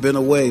if you've been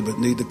away but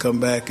need to come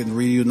back and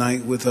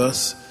reunite with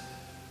us,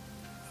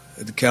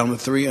 at the count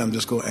of 3, I'm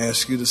just going to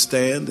ask you to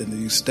stand, and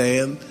you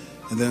stand,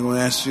 and then I'm going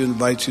to ask you to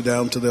invite you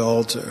down to the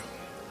altar.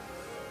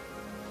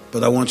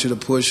 But I want you to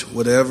push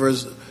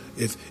whatever's,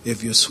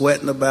 if you're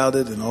sweating about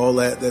it and all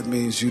that, that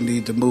means you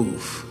need to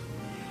move.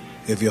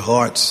 If your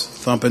heart's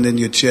thumping in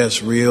your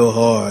chest real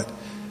hard,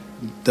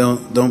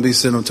 don't be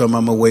sitting on talking,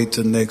 I'm going to wait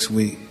till next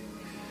week.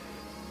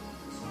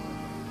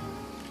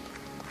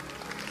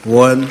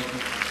 1,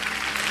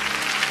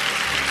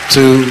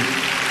 2,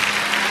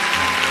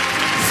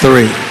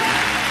 3.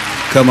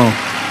 Come on.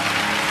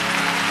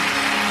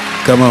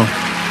 Come on.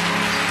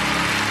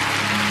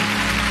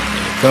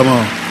 Come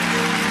on.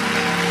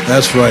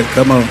 That's right.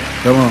 Come on.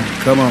 Come on.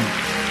 Come on.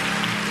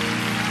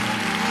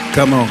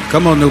 Come on.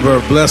 Come on,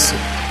 Newburgh. Bless it.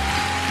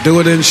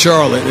 Do it in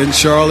Charlotte. In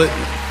Charlotte.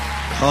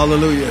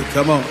 Hallelujah.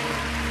 Come on.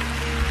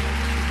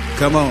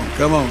 Come on.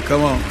 Come on.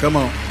 Come on. Come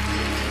on.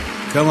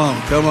 Come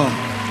on. Come on.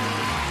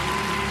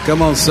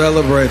 Come on.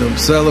 Celebrate them.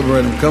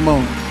 Celebrate them. Come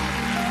on.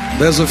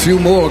 There's a few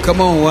more.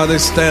 Come on while they're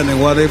standing,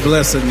 while they're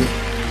blessing you.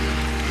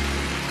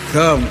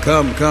 Come,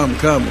 come, come,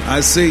 come. I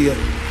see you.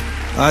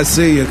 I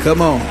see you.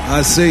 Come on.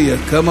 I see you.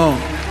 Come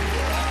on.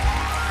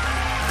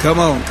 Come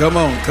on, come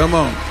on, come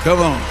on, come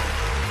on.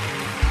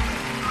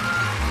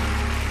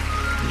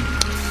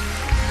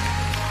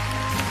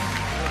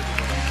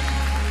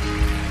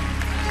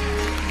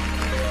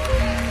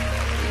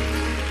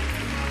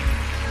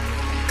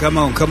 Come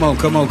on, come on,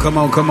 come on, come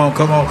on, come on,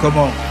 come on, come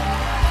on.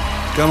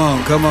 Come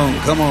on, come on,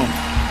 come on.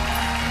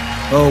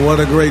 Oh, what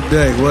a great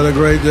day. What a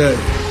great day.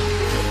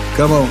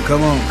 Come on,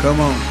 come on, come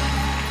on.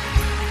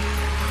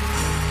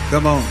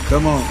 Come on,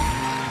 come on.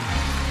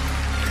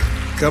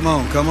 Come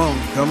on, come on,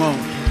 come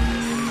on.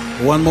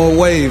 One more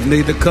wave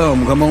need to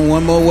come. Come on,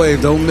 one more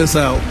wave. Don't miss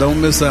out.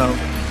 Don't miss out.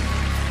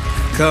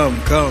 Come,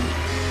 come.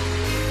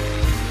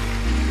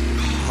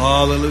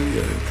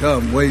 Hallelujah.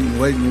 Come, waiting,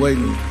 waiting,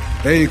 waiting.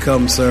 There you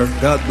come, sir.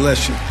 God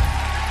bless you.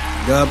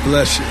 God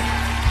bless you.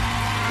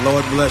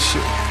 Lord bless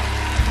you.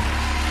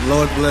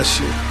 Lord bless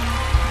you.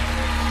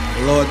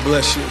 Lord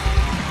bless you.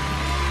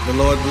 The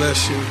Lord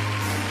bless you.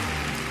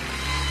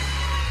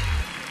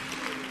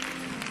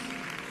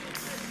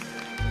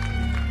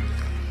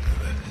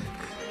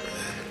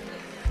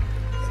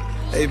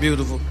 Hey,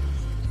 beautiful.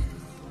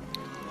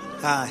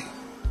 Hi.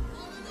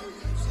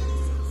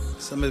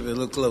 Somebody a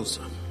little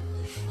closer.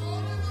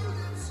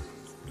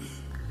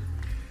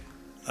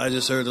 I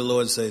just heard the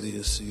Lord say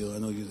this to you. I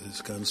know you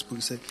just kind of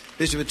spooky. Say,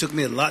 Bishop, it took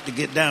me a lot to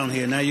get down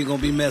here. Now you're going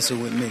to be messing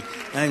with me.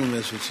 I ain't going to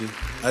mess with you.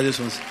 I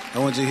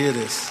want you to hear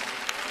this.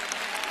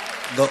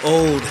 The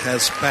old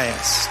has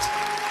passed.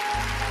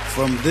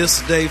 From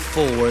this day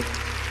forward,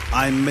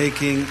 I'm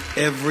making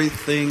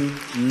everything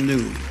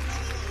new.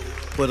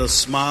 Put a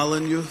smile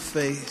on your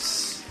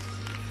face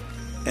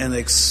and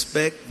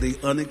expect the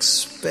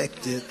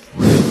unexpected.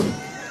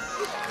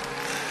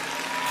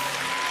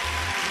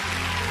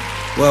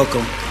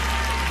 Welcome.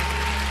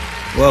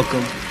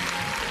 Welcome.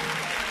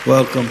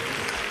 Welcome.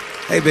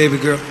 Hey, baby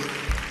girl.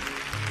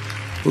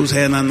 Whose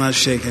hand I'm not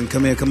shaking?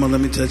 Come here. Come on. Let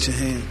me touch your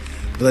hand.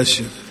 Bless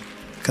you.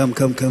 Come,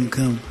 come, come,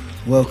 come.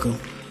 Welcome.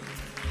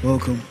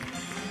 Welcome.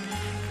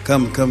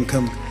 Come, come,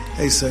 come.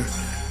 Hey, sir.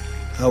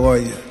 How are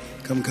you?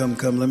 Come, come,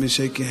 come. Let me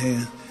shake your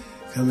hand.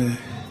 Come here.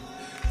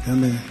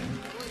 Come here.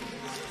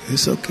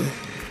 It's okay.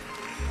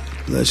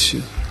 Bless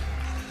you.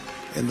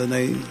 In the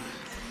name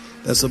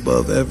that's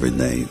above every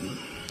name.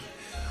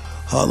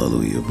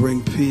 Hallelujah.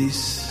 Bring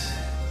peace.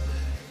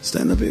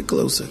 Stand up here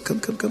closer.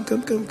 Come, come, come,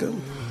 come, come,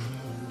 come.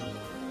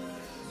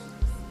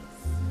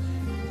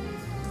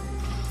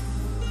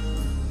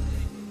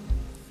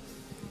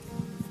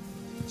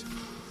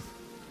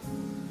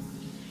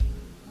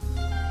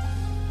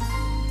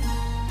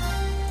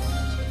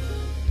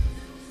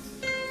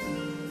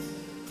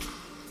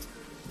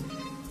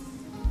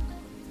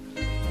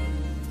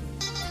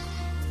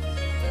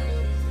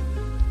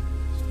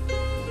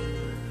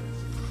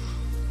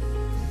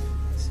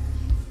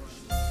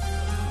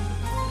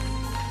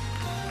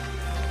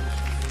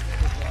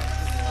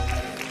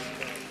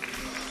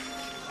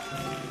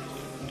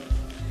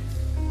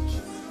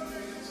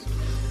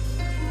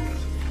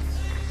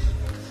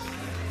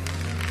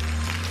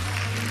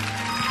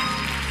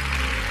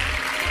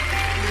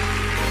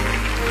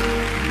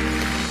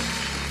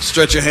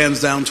 Stretch your hands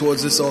down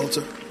towards this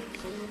altar.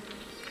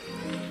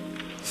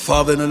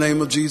 Father, in the name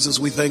of Jesus,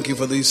 we thank you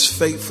for these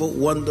faithful,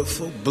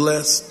 wonderful,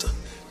 blessed,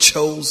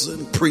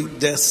 chosen,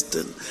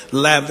 predestined,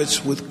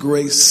 lavish with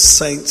grace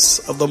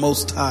saints of the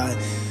Most High.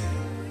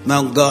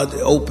 Now, God,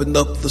 opened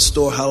up the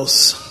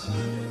storehouse.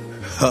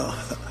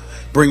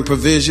 Bring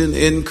provision,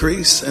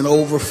 increase, and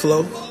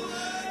overflow.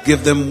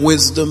 Give them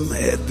wisdom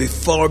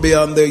far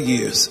beyond their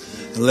years.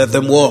 and let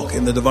them walk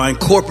in the divine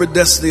corporate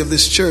destiny of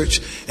this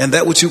church and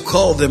that which you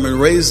called them and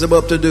raised them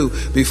up to do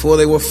before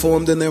they were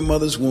formed in their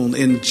mother's womb.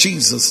 In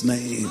Jesus'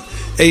 name,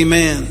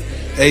 amen,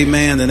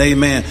 amen, and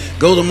amen.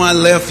 Go to my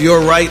left,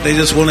 your right. They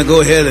just want to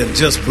go ahead and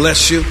just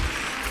bless you.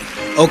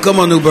 Oh, come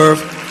on, New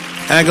Birth.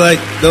 Act like,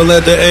 don't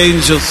let the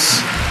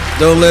angels.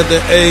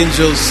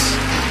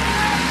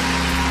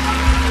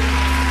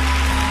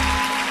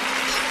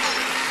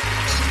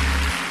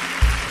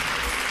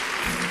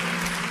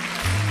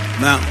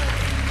 Now,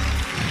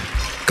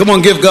 come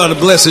on, give God a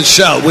blessed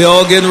shout. We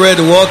all getting ready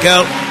to walk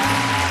out.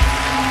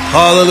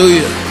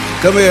 Hallelujah.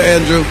 Come here,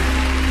 Andrew.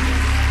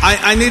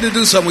 I need to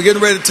do something. We're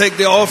getting ready to take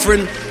the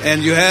offering,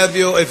 and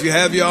if you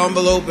have your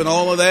envelope and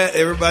all of that,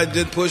 everybody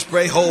did push,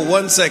 pray. Hold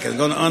 1 second. I'm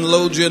going to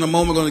unload you in a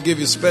moment. I'm going to give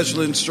you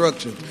special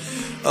instruction.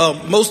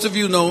 Most of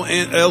you know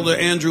Elder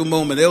Andrew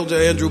Moman. Elder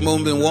Andrew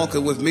Moman been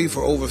walking with me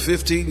for over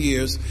 15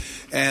 years,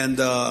 and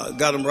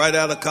got him right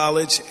out of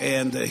college,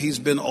 and he's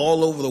been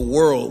all over the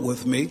world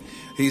with me.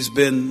 He's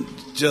been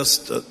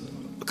just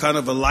kind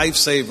of a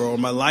lifesaver, or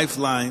my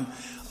lifeline.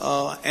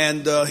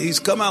 And he's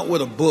come out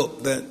with a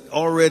book that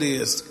already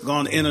has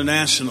gone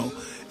international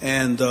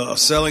and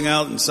selling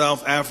out in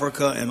South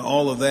Africa and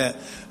all of that.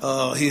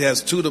 He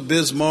has Tudor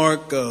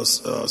Bismarck,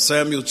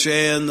 Samuel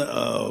Chan,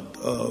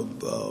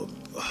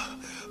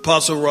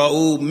 Apostle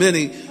Raul,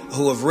 many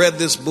who have read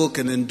this book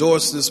and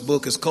endorsed this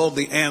book. It's called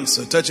The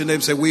Answer. Touch your neighbor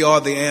and say, we are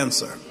the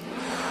answer.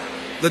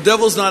 The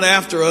devil's not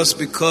after us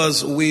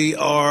because we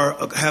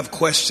have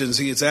questions.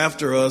 He is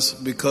after us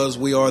because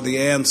we are the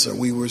answer.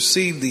 We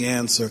receive the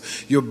answer.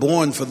 You're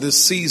born for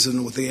this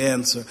season with the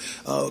answer.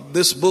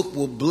 This book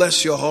will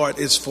bless your heart.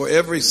 It's for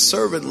every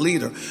servant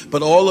leader.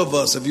 But all of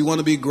us, if you want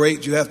to be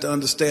great, you have to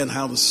understand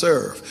how to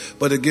serve.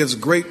 But it gives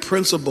great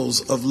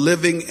principles of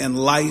living and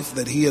life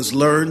that he has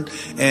learned.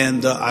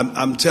 And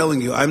I'm telling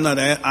you, I'm not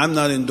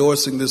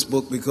endorsing this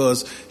book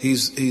because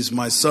he's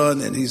my son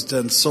and he's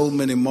done so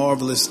many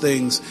marvelous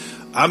things.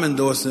 I'm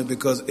endorsing it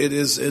because it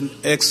is an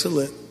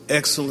excellent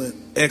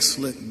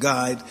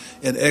guide,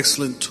 an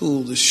excellent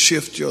tool to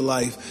shift your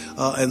life,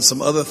 and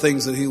some other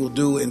things that he will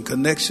do in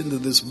connection to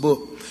this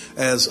book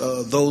as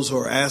those who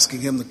are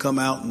asking him to come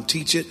out and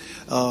teach it.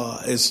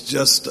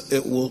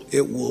 It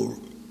will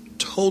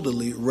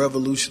totally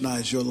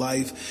revolutionize your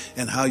life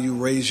and how you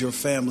raise your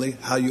family,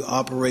 how you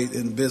operate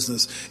in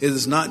business. It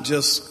is not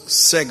just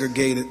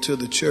segregated to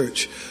the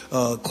church.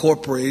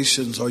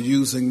 Corporations are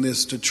using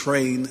this to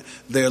train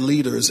their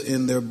leaders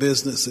in their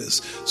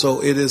businesses.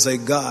 So it is a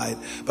guide.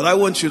 But I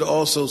want you to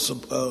also,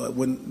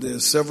 when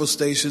there's several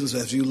stations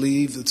as you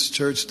leave this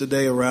church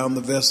today around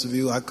the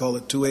vestibule, I call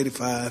it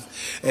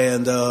 285,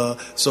 and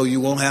so you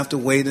won't have to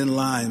wait in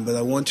line. But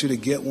I want you to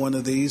get one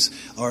of these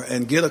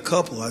and get a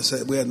couple. I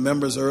said we had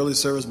members early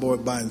service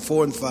board buying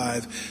 4 and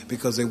 5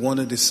 because they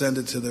wanted to send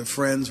it to their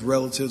friends,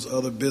 relatives,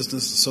 other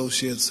business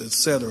associates,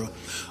 etc.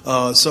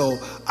 So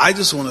I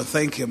just want to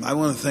thank him. I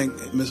want to thank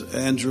Mr.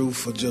 Andrew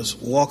for just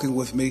walking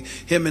with me.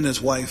 Him and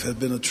his wife have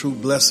been a true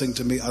blessing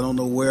to me. I don't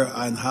know where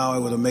and how I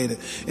would have made it.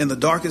 In the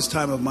darkest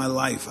time of my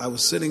life, I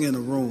was sitting in a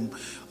room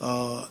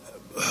on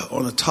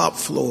the top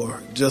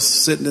floor,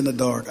 just sitting in the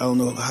dark. I don't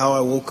know how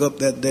I woke up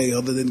that day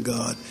other than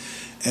God,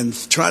 and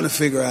trying to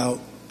figure out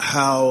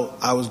how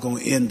I was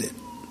going to end it.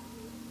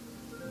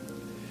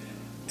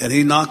 And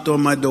he knocked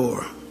on my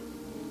door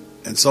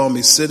and saw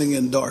me sitting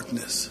in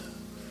darkness.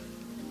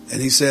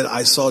 And he said,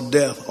 I saw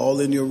death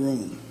all in your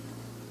room.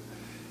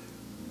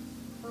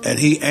 And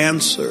he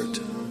answered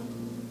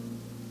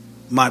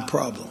my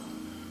problem.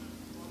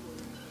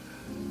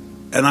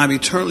 And I'm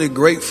eternally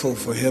grateful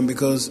for him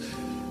because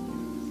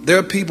there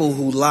are people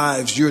whose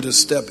lives you're to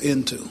step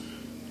into.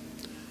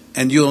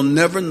 And you'll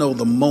never know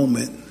the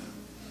moment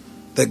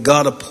that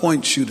God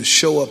appoints you to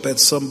show up at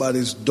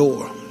somebody's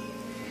door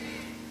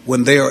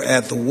when they are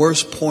at the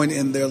worst point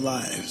in their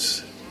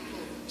lives.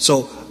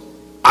 So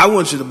I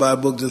want you to buy a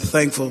book to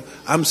thankful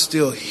I'm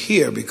still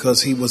here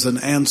because he was an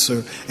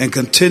answer and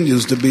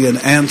continues to be an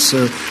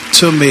answer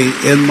to me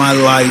in my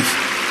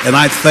life. And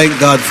I thank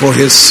God for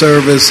his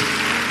service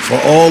for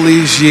all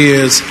these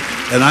years.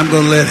 And I'm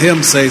going to let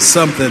him say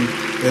something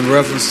in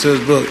reference to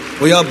his book.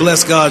 Well, y'all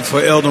bless God for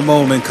Elder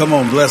Moman. Come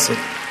on, bless him.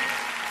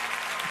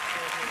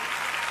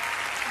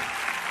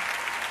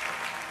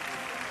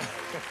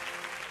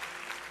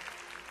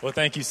 Well,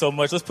 thank you so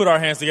much. Let's put our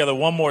hands together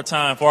one more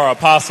time for our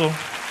apostle,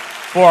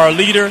 for our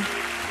leader,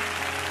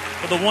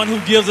 for the one who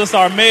gives us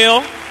our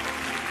mail.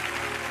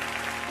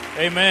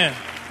 Amen.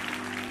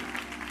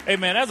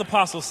 Amen. As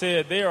Apostle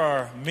said, there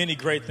are many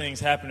great things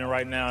happening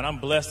right now, and I'm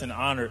blessed and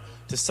honored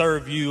to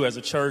serve you as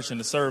a church and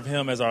to serve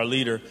him as our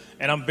leader.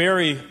 And I'm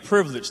very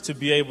privileged to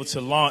be able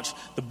to launch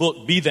the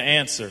book, Be the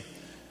Answer.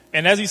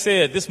 And as he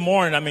said, this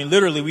morning,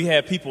 literally we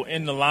had people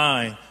in the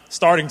line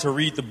starting to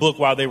read the book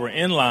while they were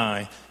in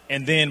line,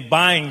 and then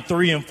buying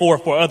 3 and 4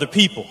 for other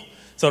people.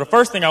 So the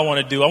first thing I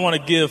want to do, I want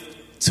to give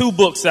 2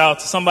 books out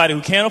to somebody who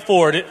can't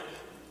afford it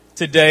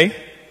today.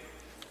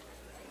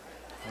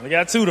 We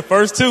got 2, the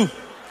first 2.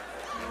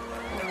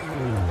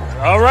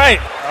 All right.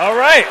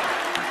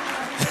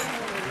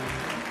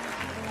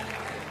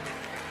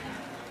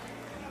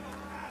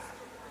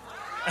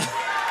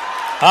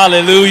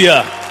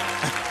 Hallelujah.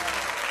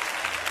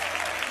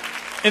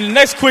 And the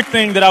next quick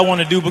thing that I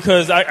want to do,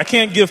 because I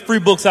can't give free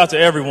books out to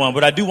everyone,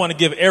 but I do want to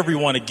give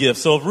everyone a gift.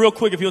 So real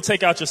quick, if you'll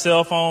take out your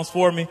cell phones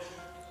for me,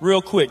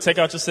 real quick, take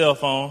out your cell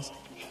phones.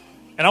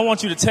 And I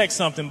want you to text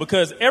something,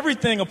 because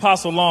everything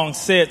Apostle Long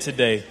said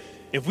today,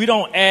 if we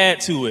don't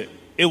add to it,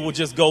 it will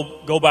just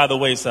go by the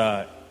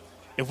wayside.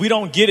 If we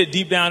don't get it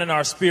deep down in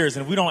our spirits,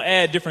 and if we don't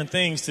add different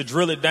things to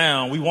drill it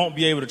down, we won't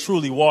be able to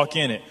truly walk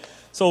in it.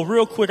 So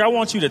real quick, I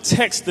want you to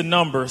text the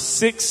number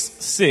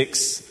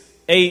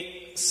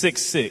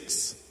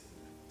 66866.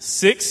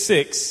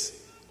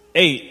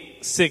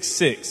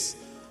 66866.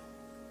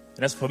 And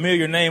that's a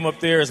familiar name up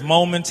there. It's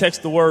Momin.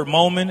 Text the word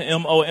Momin,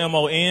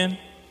 Momon.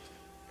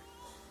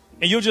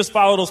 And you'll just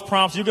follow those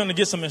prompts. You're going to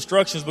get some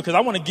instructions, because I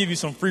want to give you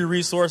some free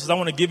resources. I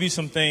want to give you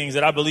some things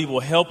that I believe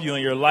will help you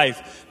in your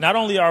life. Not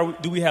only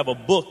do we have a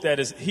book that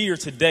is here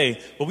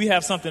today, but we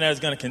have something that is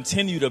going to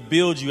continue to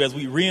build you as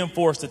we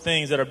reinforce the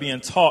things that are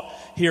being taught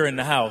here in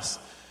the house.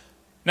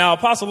 Now,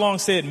 Apostle Long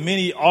said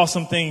many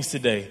awesome things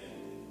today.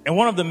 And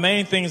one of the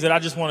main things that I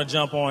just want to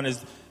jump on is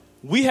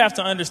we have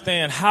to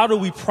understand, how do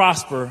we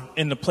prosper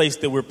in the place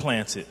that we're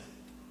planted?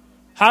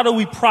 How do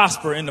we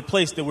prosper in the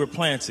place that we're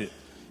planted?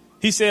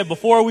 He said,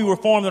 before we were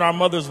formed in our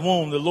mother's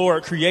womb, the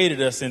Lord created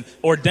us and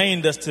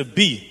ordained us to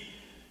be.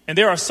 And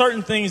there are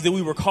certain things that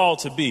we were called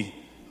to be.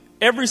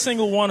 Every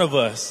single one of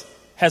us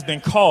has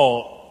been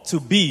called to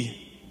be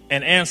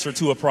an answer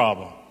to a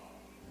problem.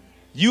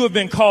 You have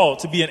been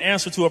called to be an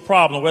answer to a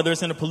problem, whether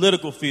it's in the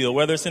political field,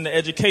 whether it's in the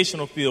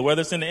educational field,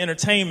 whether it's in the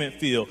entertainment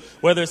field,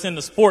 whether it's in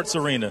the sports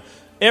arena.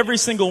 Every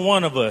single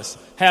one of us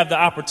have the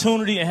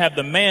opportunity and have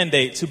the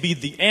mandate to be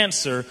the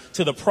answer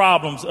to the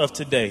problems of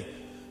today.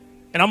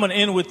 And I'm going to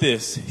end with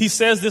this. He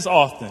says this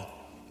often,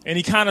 and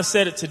he kind of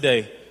said it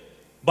today.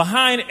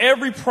 Behind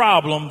every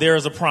problem, there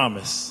is a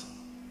promise.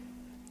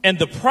 And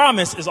the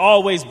promise is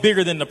always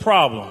bigger than the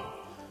problem.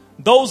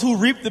 Those who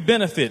reap the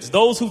benefits,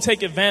 those who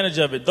take advantage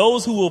of it,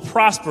 those who will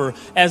prosper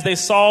as they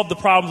solve the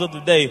problems of the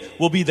day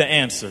will be the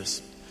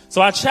answers.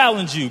 So I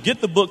challenge you,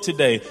 get the book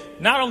today,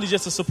 not only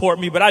just to support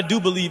me, but I do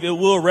believe it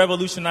will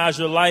revolutionize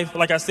your life.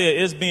 Like I said,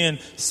 it's being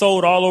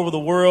sold all over the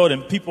world,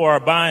 and people are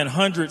buying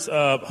hundreds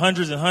and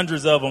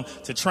hundreds of them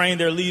to train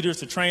their leaders,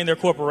 to train their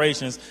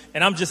corporations.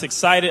 And I'm just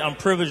excited. I'm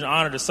privileged and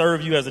honored to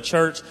serve you as a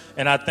church,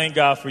 and I thank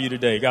God for you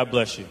today. God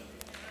bless you.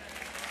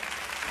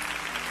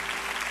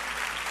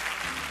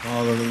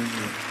 Hallelujah.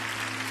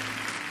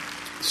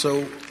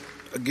 So,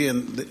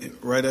 again,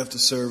 right after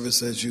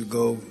service, as you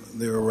go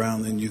there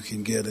around, and you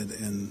can get it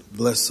and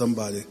bless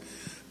somebody,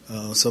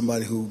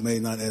 somebody who may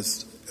not,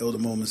 as Elder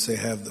Momin say,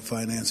 have the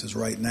finances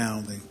right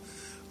now.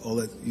 All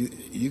that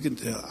you can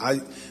tell.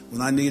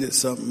 When I needed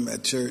something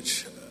at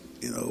church,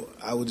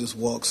 I would just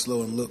walk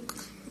slow and look.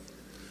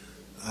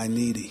 I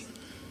needy,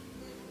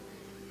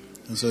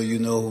 and so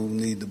who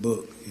need the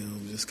book.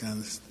 Just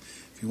kind of.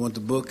 If you want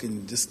the book,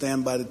 and just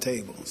stand by the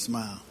table and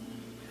smile.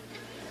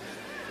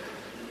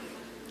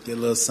 Get a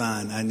little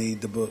sign, I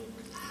need the book.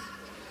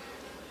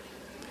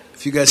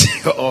 If you got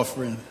your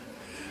offering,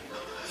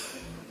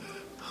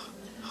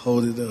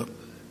 hold it up.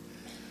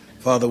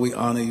 Father, we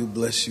honor you,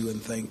 bless you, and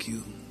thank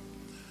you.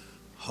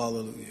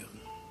 Hallelujah.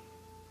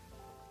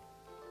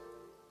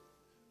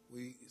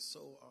 We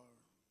so are.